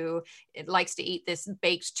 who likes to eat this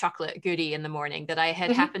baked chocolate goodie in the morning that I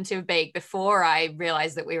had happened to bake before I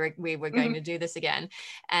realized that we were going to do this again.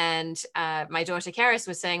 And my daughter Karis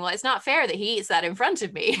was saying, well, it's not fair that he eats that in front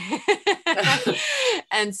of me.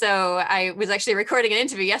 And so I was actually recording an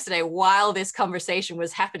interview yesterday while this conversation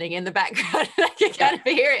was happening in the background. I could kind of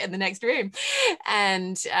hear it in the next room,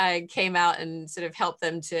 and came out and sort of helped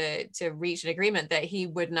them to reach an agreement that he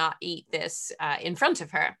would not eat this in front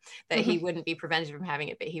of her, that he wouldn't be prevented from having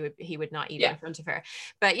it, but he would not eat it in front of her.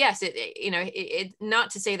 But yes, it not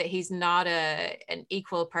to say that he's not an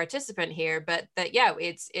equal participant here, but that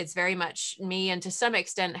it's very much me, and to some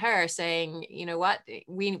extent her, saying, you know what,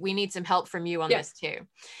 we need some help from you on this too.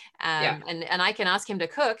 And I can ask him to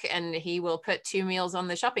cook, and he will put 2 meals on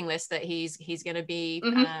the shopping list that he's going to be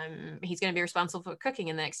he's going to be responsible for cooking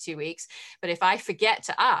in the next 2 weeks. But if I forget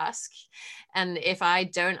to ask, and if I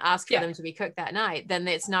don't ask for them to be cooked that night, then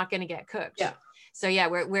it's not going to get cooked. So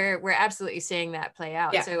we're absolutely seeing that play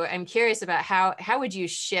out. So I'm curious about how would you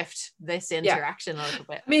shift this interaction a little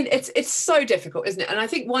bit? I mean, it's so difficult, isn't it? And I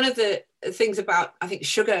think one of the things about, I think,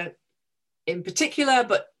 sugar in particular,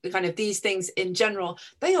 but kind of these things in general,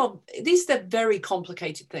 these are very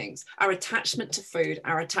complicated things. Our attachment to food,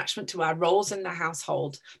 our attachment to our roles in the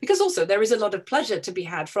household, because also there is a lot of pleasure to be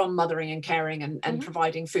had from mothering and caring and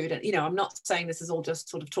providing food. And, I'm not saying this is all just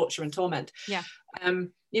sort of torture and torment. Yeah.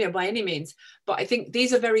 By any means, but I think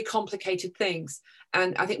these are very complicated things.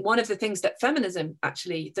 And I think one of the things that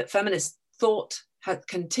feminist thought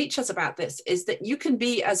can teach us about this is that you can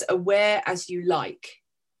be as aware as you like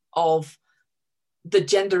of the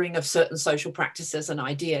gendering of certain social practices and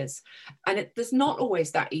ideas. And it's not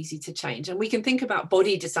always that easy to change. And we can think about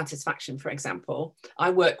body dissatisfaction, for example.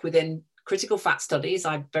 I work within critical fat studies.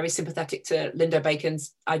 I'm very sympathetic to Linda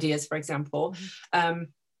Bacon's ideas, for example.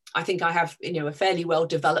 I think I have, a fairly well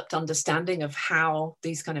developed understanding of how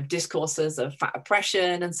these kind of discourses of fat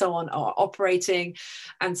oppression and so on are operating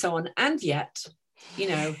and so on. And yet,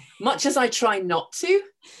 much as I try not to,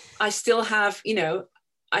 I still have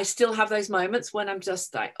those moments when I'm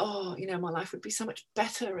just like, oh, my life would be so much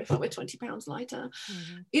better if I were 20 pounds lighter,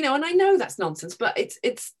 and I know that's nonsense, but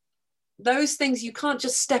it's those things, you can't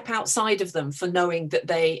just step outside of them for knowing that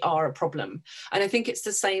they are a problem. And I think it's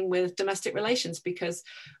the same with domestic relations, because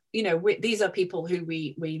these are people who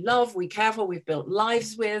we love, we care for, we've built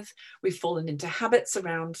lives with, we've fallen into habits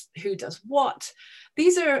around who does what.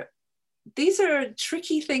 These are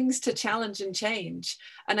tricky things to challenge and change.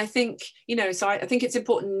 And I think, so I think it's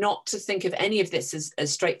important not to think of any of this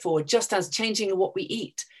as straightforward, just as changing what we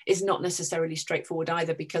eat is not necessarily straightforward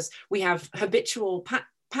either, because we have habitual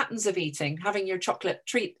patterns of eating, having your chocolate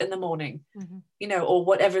treat in the morning, or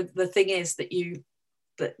whatever the thing is that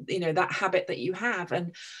habit that you have.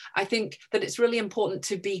 And I think that it's really important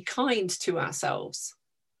to be kind to ourselves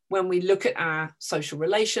when we look at our social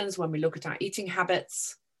relations, when we look at our eating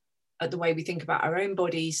habits, at the way we think about our own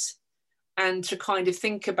bodies, and to kind of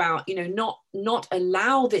think about, not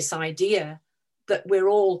allow this idea that we're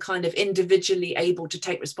all kind of individually able to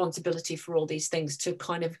take responsibility for all these things to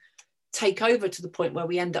kind of take over to the point where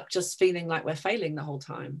we end up just feeling like we're failing the whole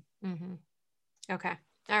time. Okay.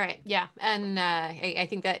 All right. Yeah. And I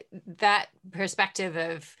think that perspective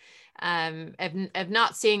of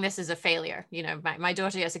not seeing this as a failure, my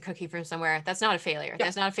daughter gets a cookie from somewhere. That's not a failure. Yeah.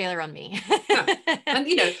 That's not a failure on me. No. And,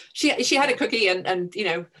 she had a cookie and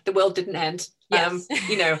the world didn't end. Yes.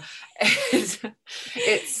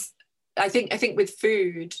 It's, I think with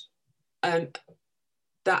food,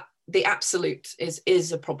 that the absolute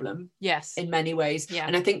is a problem. Yes. In many ways. Yeah.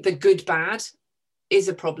 And I think the good, bad is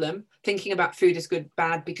a problem. Thinking about food as good,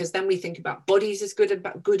 bad, because then we think about bodies as good or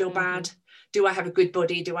bad. Do I have a good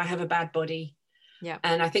body? Do I have a bad body? Yeah.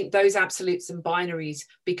 And I think those absolutes and binaries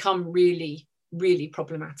become really, really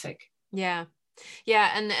problematic. Yeah.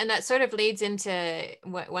 Yeah. And that sort of leads into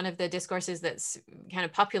one of the discourses that's kind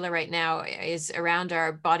of popular right now is around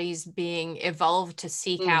our bodies being evolved to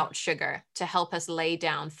seek out sugar to help us lay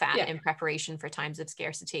down fat in preparation for times of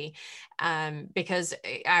scarcity. Because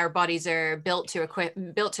our bodies are built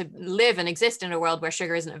to live and exist in a world where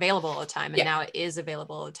sugar isn't available all the time. And now it is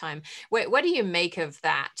available all the time. What do you make of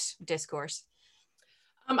that discourse?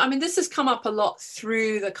 I mean, this has come up a lot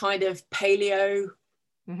through the kind of paleo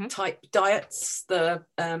type diets, the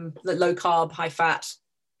low carb, high fat.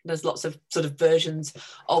 There's lots of sort of versions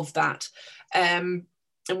of that, and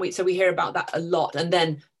we hear about that a lot. And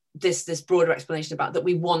then this broader explanation about that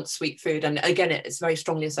we want sweet food, and again, it's very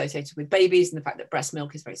strongly associated with babies and the fact that breast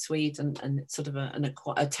milk is very sweet, and it's sort of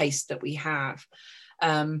a taste that we have.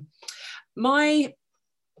 My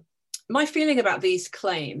feeling about these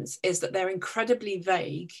claims is that they're incredibly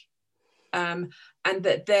vague, and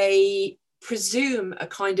that they presume a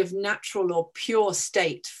kind of natural or pure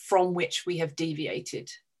state from which we have deviated.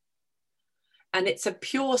 And it's a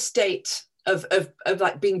pure state of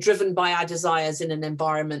like being driven by our desires in an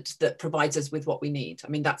environment that provides us with what we need. I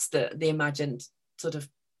mean, that's the imagined sort of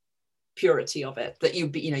purity of it, that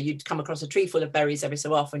you'd come across a tree full of berries every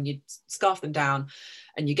so often, you'd scarf them down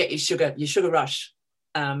and you get your sugar rush,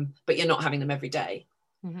 but you're not having them every day.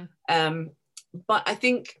 But I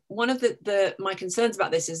think one of my concerns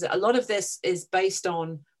about this is that a lot of this is based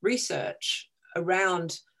on research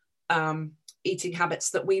around eating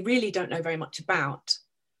habits that we really don't know very much about.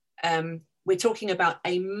 We're talking about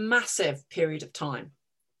a massive period of time,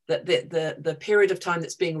 that the period of time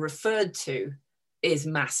that's being referred to is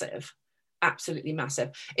massive, absolutely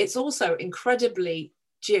massive. It's also incredibly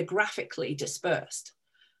geographically dispersed.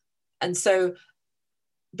 And so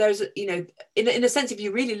there's, in a sense, if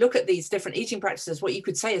you really look at these different eating practices, what you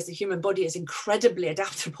could say is the human body is incredibly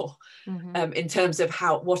adaptable in terms of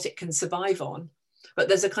what it can survive on. But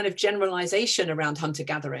there's a kind of generalization around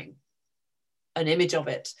hunter-gathering, an image of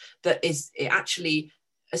it that is actually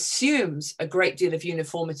assumes a great deal of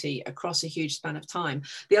uniformity across a huge span of time.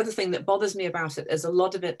 The other thing that bothers me about it is a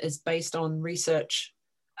lot of it is based on research,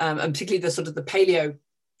 and particularly the sort of the paleo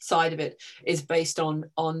side of it is based on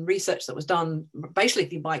research that was done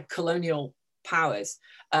basically by colonial powers,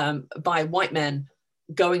 by white men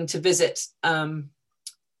going to visit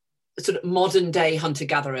sort of modern day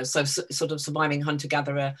hunter-gatherers, so sort of surviving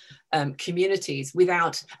hunter-gatherer communities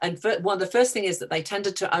without, and one of the first thing is that they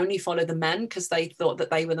tended to only follow the men because they thought that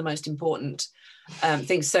they were the most important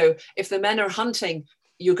things. So if the men are hunting,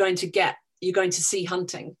 you're going to see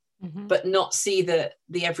hunting, but not see the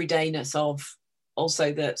everydayness of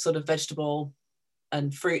also the sort of vegetable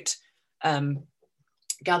and fruit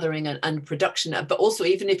gathering and production. But also,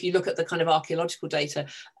 even if you look at the kind of archaeological data,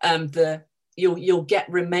 you'll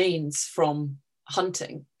get remains from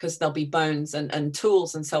hunting because there'll be bones and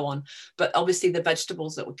tools and so on. But obviously the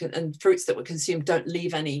vegetables and fruits that were consumed don't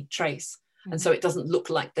leave any trace. And so it doesn't look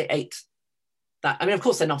like they ate that. I mean, of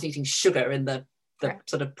course, they're not eating sugar in the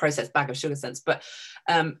sort of processed bag of sugar sense. But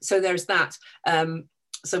so there's that.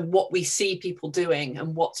 So what we see people doing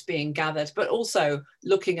and what's being gathered, but also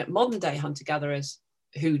looking at modern day hunter-gatherers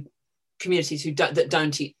communities who don't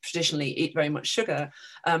traditionally eat very much sugar,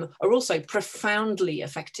 are also profoundly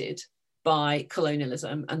affected by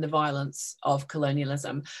colonialism and the violence of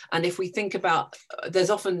colonialism. And if we think about,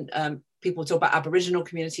 there's often people talk about Aboriginal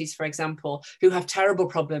communities, for example, who have terrible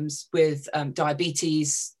problems with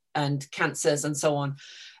diabetes and cancers and so on.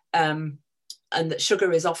 And that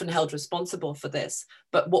sugar is often held responsible for this.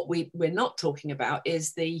 But what we're not talking about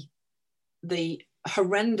is the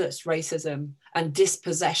horrendous racism and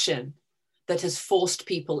dispossession that has forced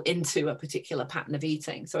people into a particular pattern of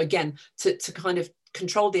eating. So again, to kind of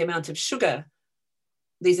control the amount of sugar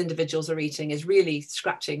these individuals are eating is really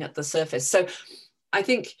scratching at the surface. So I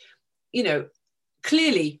think,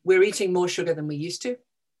 clearly we're eating more sugar than we used to.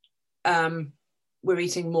 We're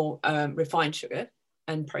eating more refined sugar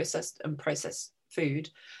and processed food.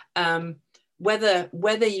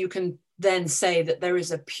 Whether you can then say that there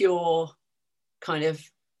is a pure kind of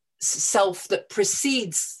self that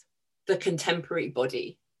precedes the contemporary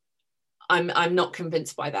body, I'm not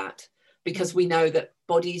convinced by that, because we know that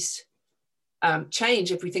bodies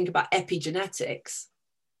change. If we think about epigenetics,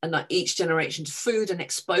 and that each generation's food and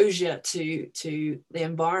exposure to the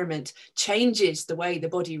environment changes the way the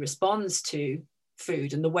body responds to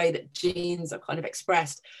food and the way that genes are kind of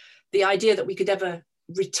expressed. The idea that we could ever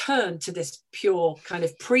return to this pure kind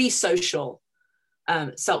of pre-social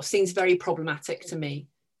self seems very problematic to me.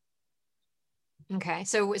 Okay,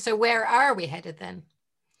 so where are we headed then?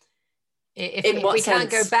 If we can't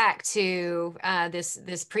go back to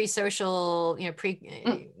this pre-social,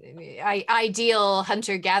 ideal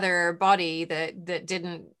hunter-gatherer body that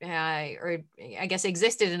didn't, or I guess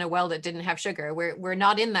existed in a world that didn't have sugar, we're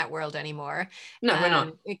not in that world anymore. No, we're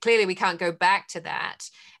not. Clearly, we can't go back to that.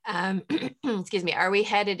 Excuse me. Are we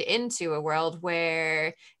headed into a world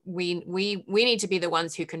where we need to be the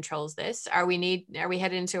ones who controls this? Are we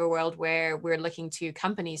headed into a world where we're looking to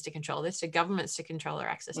companies to control this, to governments to control our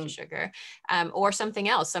access to sugar, or something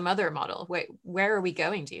else, some other model? Where are we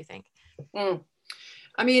going, do you think?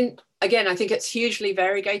 I mean, again, I think it's hugely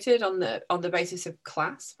variegated on the basis of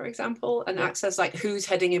class, for example, and access, like who's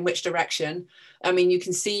heading in which direction. I mean, you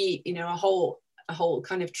can see, a whole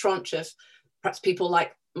kind of tranche of perhaps people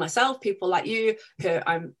like myself, people like you, who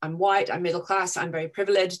I'm white, I'm middle class, I'm very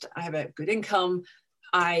privileged, I have a good income,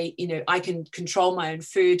 I can control my own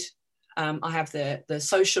food, I have the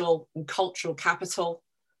social and cultural capital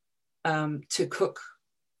to cook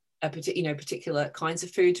particular kinds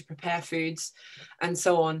of food, to prepare foods, and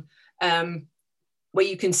so on, where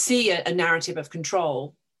you can see a narrative of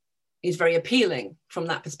control is very appealing from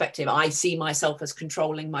that perspective. I see myself as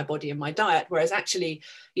controlling my body and my diet, whereas actually,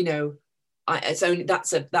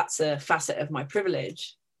 that's a facet of my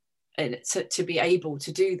privilege, and to be able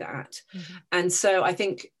to do that. And so I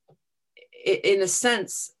think, in a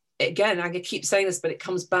sense, again, I keep saying this, but it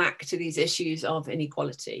comes back to these issues of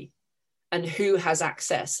inequality and who has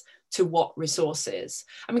access to what resources.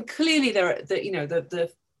 I mean, clearly there are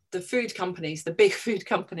the food companies, the big food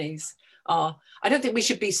companies are. I don't think we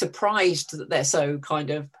should be surprised that they're so kind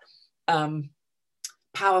of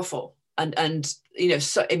powerful. And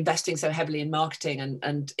so investing so heavily in marketing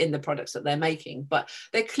and in the products that they're making, but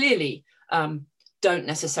they clearly don't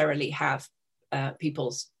necessarily have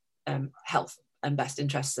people's health and best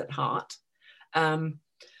interests at heart.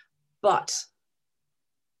 But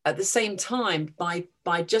at the same time, by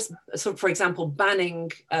just sort of, for example,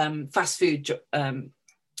 banning fast food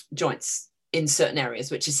joints in certain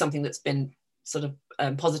areas, which is something that's been sort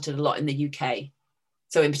of posited a lot in the UK.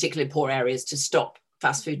 So in particular poor areas, to stop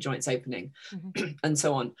fast food joints opening, and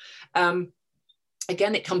so on.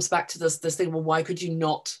 Again, it comes back to this thing, well, why could you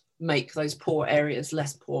not make those poor areas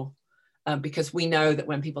less poor? Because we know that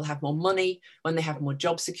when people have more money, when they have more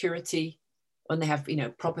job security, when they have,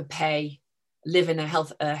 proper pay, live in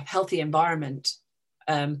a healthy environment,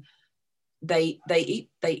 they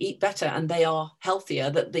eat better and they are healthier.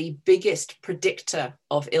 That the biggest predictor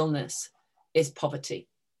of illness is poverty.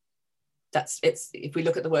 If we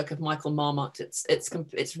look at the work of Michael Marmot,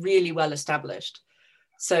 it's really well established.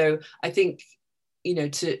 So I think,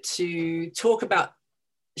 to talk about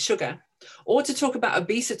sugar or to talk about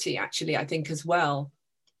obesity, actually, I think as well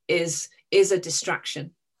is a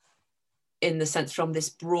distraction in the sense from this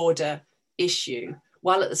broader issue,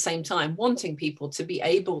 while at the same time wanting people to be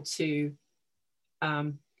able to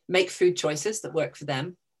make food choices that work for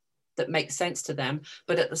them, that make sense to them.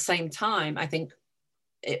 But at the same time, I think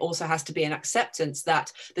it also has to be an acceptance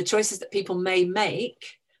that the choices that people may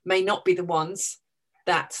make may not be the ones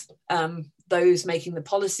that those making the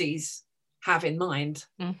policies have in mind.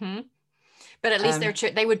 But at least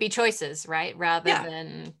they would be choices, right? Rather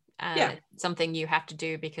than something you have to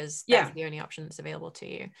do because that's the only option that's available to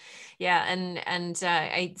you.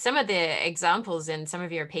 Some of the examples in some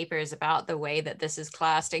of your papers about the way that this is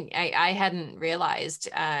classed, I hadn't realized.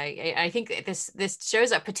 I think this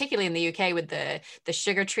shows up particularly in the UK with the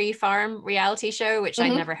Sugar Tree Farm reality show, which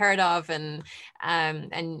I'd never heard of, and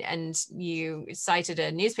you cited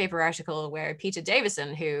a newspaper article where Peter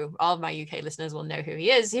Davison, who all of my UK listeners will know who he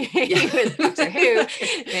is, he was Doctor Who.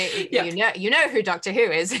 You know who Doctor Who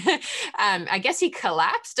is. I guess he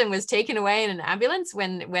collapsed and was taken away in an ambulance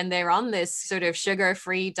when they're on this sort of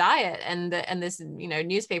sugar-free diet, and this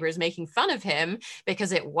newspaper is making fun of him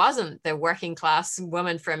because it wasn't the working class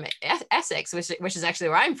woman from Essex, which is actually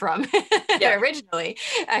where I'm from originally,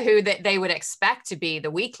 who they would expect to be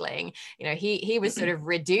the weakling. He was sort of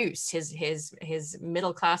reduced. His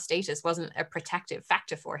middle class status wasn't a protective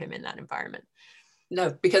factor for him in that environment.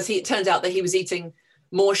 No, because it turns out that he was eating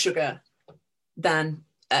more sugar than.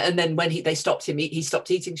 And then when they stopped him, he stopped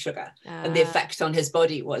eating sugar, and the effect on his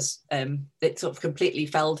body was it sort of completely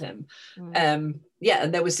felled him. And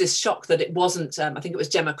there was this shock that it wasn't. I think it was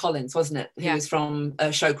Gemma Collins, wasn't it? Who was from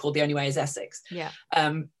a show called The Only Way Is Essex.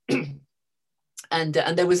 And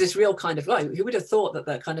there was this real kind of who would have thought that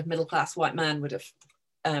the kind of middle class white man would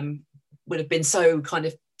have been so kind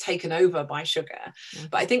of taken over by sugar.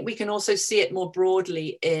 But I think we can also see it more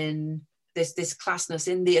broadly in this classness,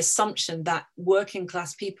 in the assumption that working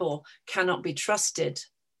class people cannot be trusted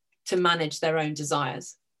to manage their own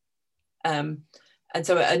desires. And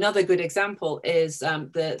so another good example is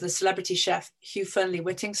the celebrity chef Hugh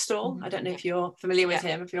Fearnley-Whittingstall. I don't know if you're familiar with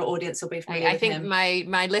him, if your audience will be familiar with him. I think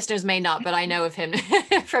my listeners may not, but I know of him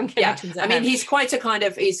from connections. I mean, he's quite a kind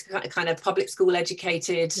of public school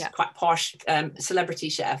educated, quite posh celebrity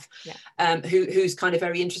chef, who's kind of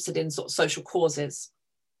very interested in sort of social causes.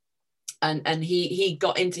 And he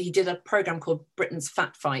did a program called Britain's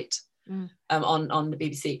Fat Fight on the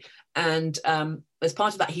BBC, and as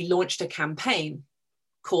part of that he launched a campaign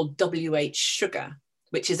called WH Sugar,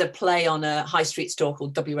 which is a play on a high street store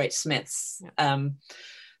called WH Smith's,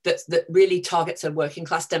 that really targets a working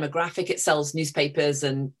class demographic. It sells newspapers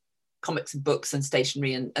and comics and books and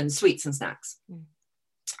stationery and sweets and snacks,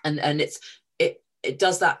 and it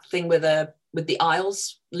does that thing with the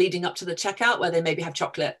aisles leading up to the checkout where they maybe have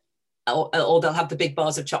chocolate. Or they'll have the big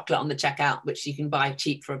bars of chocolate on the checkout, which you can buy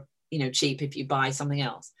cheap if you buy something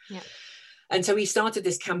else. And so he started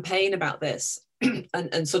this campaign about this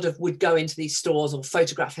and sort of would go into these stores or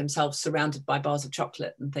photograph himself surrounded by bars of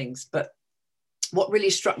chocolate and things. But what really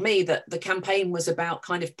struck me, that the campaign was about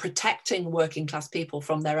kind of protecting working class people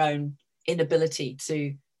from their own inability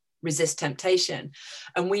to resist temptation.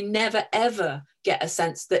 And we never, ever get a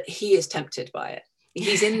sense that he is tempted by it.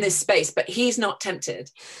 He's in this space, but he's not tempted,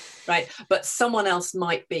 right? But someone else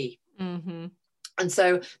might be. And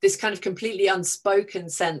so this kind of completely unspoken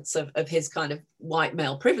sense of his kind of white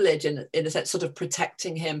male privilege, and in a sense sort of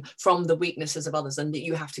protecting him from the weaknesses of others, and that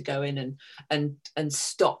you have to go in and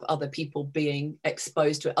stop other people being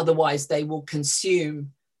exposed to it. Otherwise they will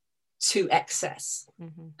consume to excess.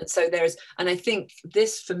 And so and I think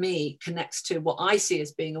this for me connects to what I see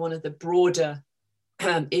as being one of the broader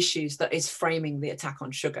issues that is framing the attack on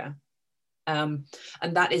sugar, and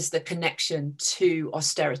that is the connection to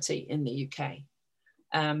austerity in the UK.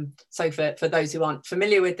 So for those who aren't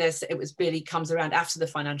familiar with this, it really comes around after the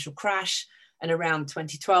financial crash, and around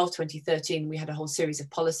 2012, 2013, we had a whole series of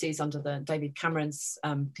policies under the David Cameron's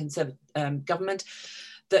Conservative government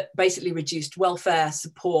that basically reduced welfare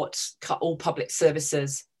support, cut all public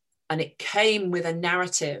services, and it came with a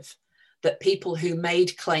narrative that people who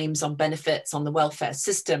made claims on benefits on the welfare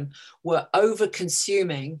system were over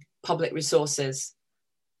consuming public resources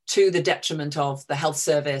to the detriment of the health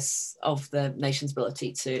service, of the nation's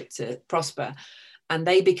ability to prosper. And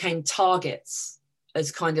they became targets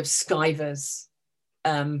as kind of skivers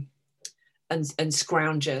and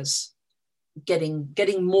scroungers,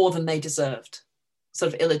 getting more than they deserved,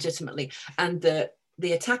 sort of illegitimately. And the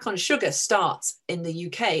attack on sugar starts in the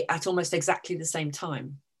UK at almost exactly the same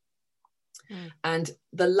time. And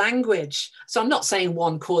the language, so I'm not saying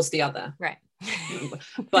one caused the other, right?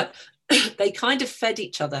 But they kind of fed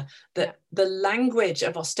each other. That the language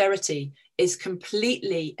of austerity is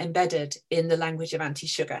completely embedded in the language of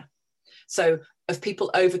anti-sugar. So of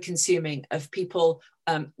people over-consuming, of people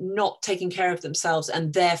not taking care of themselves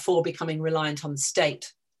and therefore becoming reliant on the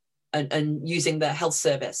state and using the health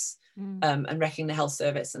service and wrecking the health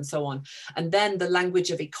service and so on. And then the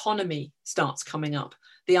language of economy starts coming up.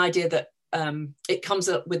 The idea that it comes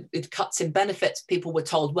up with cuts in benefits. People were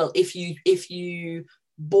told, well, if you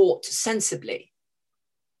bought sensibly,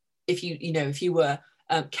 if you were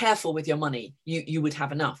careful with your money, you would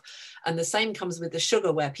have enough. And the same comes with the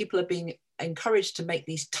sugar, where people are being encouraged to make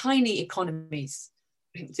these tiny economies.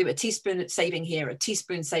 So a teaspoon saving here, a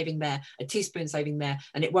teaspoon saving there, a teaspoon saving there,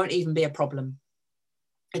 and it won't even be a problem.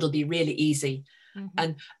 It'll be really easy.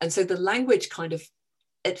 And so the language kind of,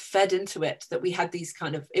 it fed into it, that we had these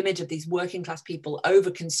kind of image of these working class people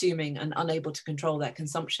over consuming and unable to control their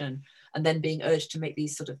consumption, and then being urged to make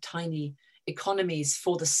these sort of tiny economies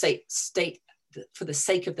for the state, for the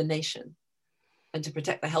sake of the nation, and to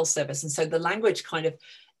protect the health service. And so the language kind of,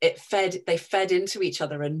 they fed into each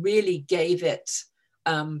other and really gave it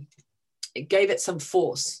some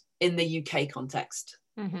force in the UK context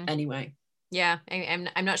anyway. Yeah,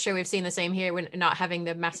 I'm not sure we've seen the same here. We're not having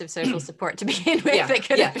the massive social support to begin with. That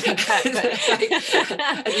could have been cut,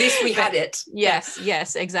 at least we had it.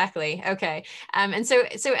 Yes, exactly. Okay, and so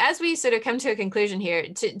as we sort of come to a conclusion here,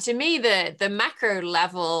 to me the macro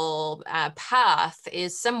level path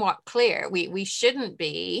is somewhat clear. We shouldn't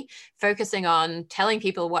be focusing on telling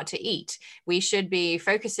people what to eat. We should be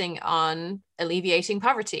focusing on alleviating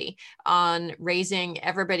poverty, on raising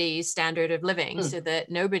everybody's standard of living so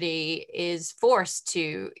that nobody is forced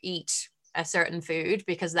to eat a certain food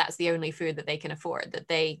because that's the only food that they can afford, that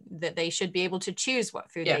they should be able to choose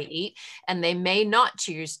what food they eat, and they may not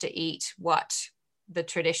choose to eat what the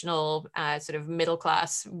traditional sort of middle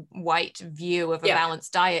class white view of a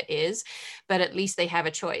balanced diet is, but at least they have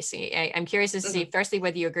a choice. I'm curious to see firstly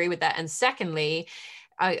whether you agree with that, and secondly,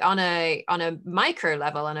 on a micro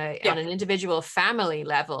level, on an individual family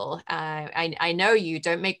level, I know you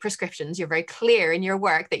don't make prescriptions. You're very clear in your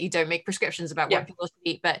work that you don't make prescriptions about what people should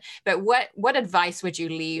eat. But what advice would you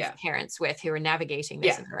leave parents with who are navigating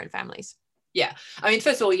this in their own families? Yeah, I mean,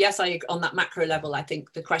 first of all, yes, on that macro level, I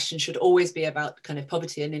think the question should always be about kind of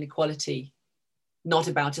poverty and inequality, not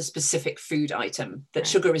about a specific food item. That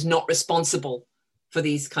sugar is not responsible for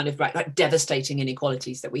these kind of like devastating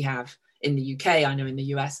inequalities that we have in the UK, I know in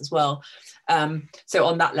the US as well. So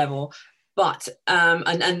on that level, but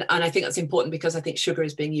and I think that's important because I think sugar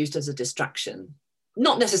is being used as a distraction,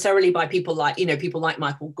 not necessarily by people like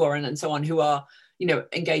Michael Goran and so on, who are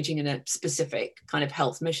engaging in a specific kind of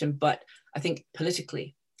health mission, but I think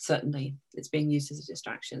politically certainly it's being used as a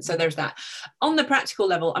distraction. So there's that. On the practical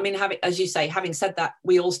level, I mean, as you say, having said that,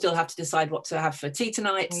 we all still have to decide what to have for tea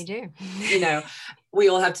tonight. We do. We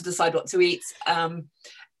all have to decide what to eat.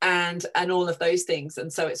 And all of those things.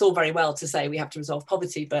 And so it's all very well to say we have to resolve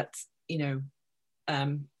poverty, but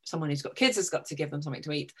someone who's got kids has got to give them something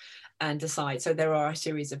to eat and decide. So there are a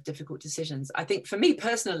series of difficult decisions. I think for me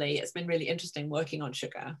personally, it's been really interesting working on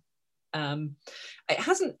sugar. It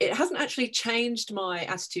hasn't actually changed my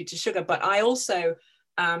attitude to sugar, but I also,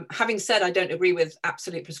 having said I don't agree with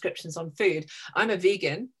absolute prescriptions on food, I'm a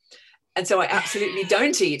vegan. And so I absolutely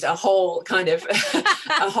don't eat a whole kind of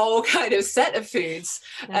set of foods,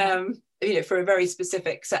 for a very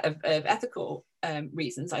specific set of ethical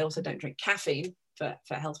reasons. I also don't drink caffeine for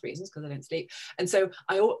health reasons because I don't sleep. And so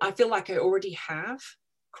I feel like I already have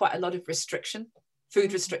quite a lot of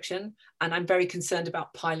food restriction, and I'm very concerned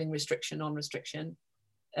about piling restriction on restriction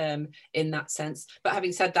in that sense. But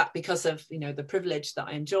having said that, because of the privilege that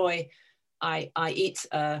I enjoy, I eat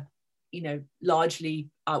largely,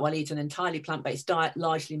 I'll eat an entirely plant-based diet,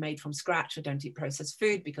 largely made from scratch. I don't eat processed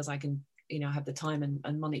food because I can, have the time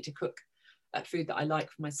and money to cook food that I like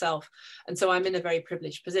for myself. And so I'm in a very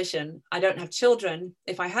privileged position. I don't have children.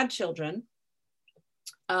 If I had children,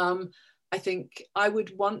 I think I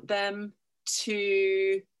would want them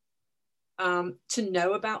to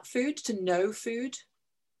know about food, to know food,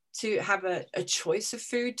 to have a choice of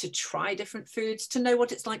food, to try different foods, to know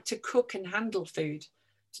what it's like to cook and handle food,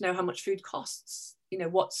 to know how much food costs,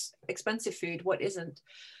 what's expensive food, what isn't,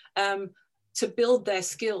 to build their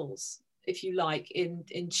skills, if you like, in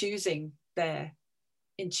choosing their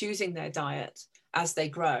diet as they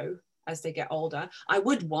grow, as they get older. I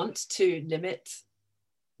would want to limit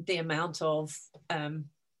the amount of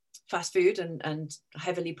fast food and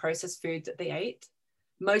heavily processed food that they ate,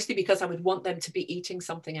 mostly because I would want them to be eating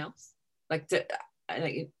something else, those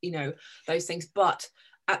things. But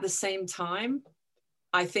at the same time,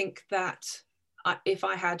 I think that if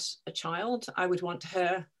I had a child, I would want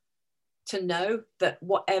her to know that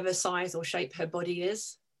whatever size or shape her body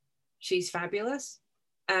is, she's fabulous,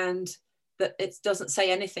 and that it doesn't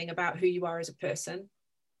say anything about who you are as a person.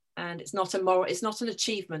 And it's not an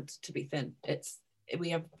achievement to be thin. We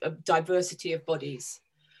have a diversity of bodies,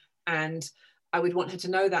 and I would want her to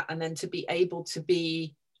know that, and then to be able to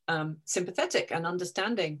be sympathetic and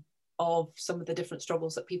understanding of some of the different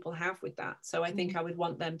struggles that people have with that. So I think I would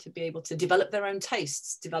want them to be able to develop their own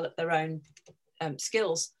tastes, develop their own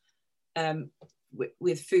skills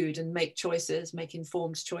with food, and make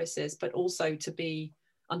informed choices, but also to be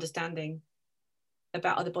understanding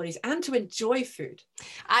about other bodies and to enjoy food.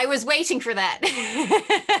 I was waiting for that.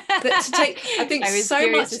 I think I was so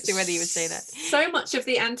curious much as to whether you would say that. So much of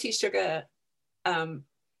the anti-sugar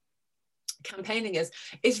campaigning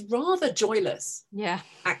is rather joyless. Yeah,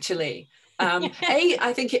 actually.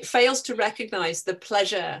 I think it fails to recognize the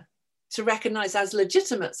pleasure, to recognize as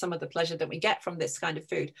legitimate some of the pleasure that we get from this kind of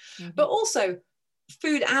food, but also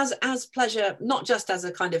food as pleasure, not just as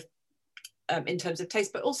a kind of in terms of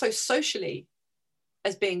taste, but also socially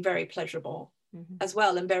as being very pleasurable as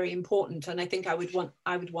well, and very important. And I think I would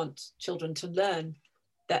want children to learn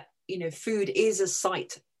that food is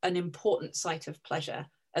an important site of pleasure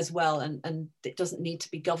as well, and it doesn't need to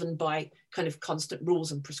be governed by kind of constant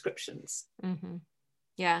rules and prescriptions.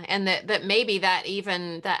 Yeah, and that maybe that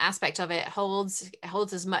aspect of it holds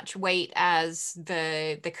as much weight as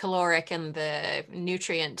the caloric and the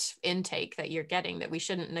nutrient intake that you're getting, that we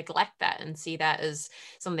shouldn't neglect that and see that as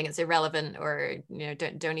something that's irrelevant, or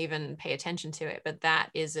don't even pay attention to it, but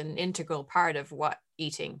that is an integral part of what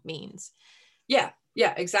eating means. Yeah,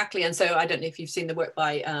 exactly. And so I don't know if you've seen the work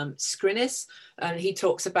by Skrinis, and he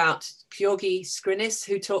talks about Georgi Skrinis,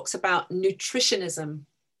 who talks about nutritionism,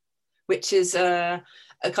 which is a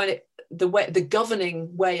kind of the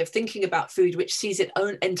governing way of thinking about food, which sees it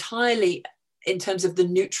entirely in terms of the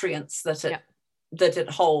nutrients that it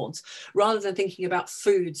holds, rather than thinking about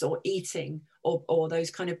foods or eating or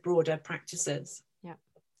those kind of broader practices. Yeah,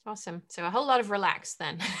 awesome. So a whole lot of relax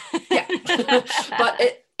then. Yeah, but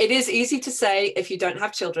it is easy to say if you don't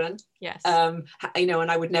have children. Yes. And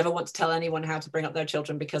I would never want to tell anyone how to bring up their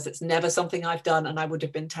children, because it's never something I've done, and I would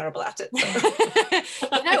have been terrible at it. So.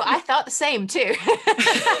 I thought the same too.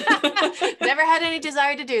 Never had any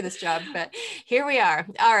desire to do this job, but here we are.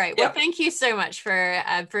 All right. Well, Thank you so much for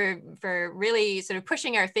really sort of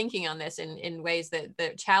pushing our thinking on this in ways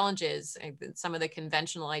that challenges some of the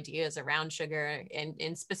conventional ideas around sugar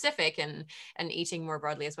in specific, and eating more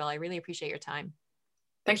broadly as well. I really appreciate your time.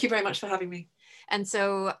 Thank you very much for having me. And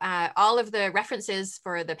so all of the references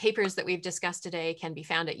for the papers that we've discussed today can be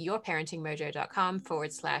found at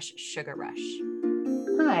yourparentingmojo.com/sugar rush.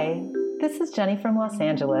 Hi, this is Jenny from Los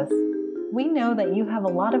Angeles. We know that you have a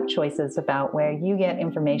lot of choices about where you get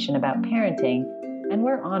information about parenting, and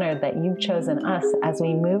we're honored that you've chosen us as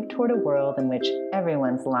we move toward a world in which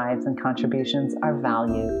everyone's lives and contributions are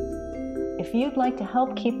valued. If you'd like to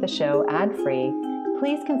help keep the show ad-free,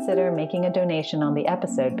 please consider making a donation on the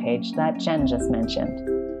episode page that Jen just mentioned.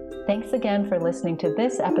 Thanks again for listening to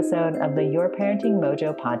this episode of the Your Parenting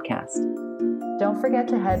Mojo podcast. Don't forget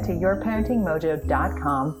to head to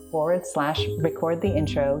yourparentingmojo.com/record the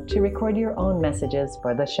intro to record your own messages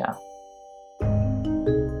for the show.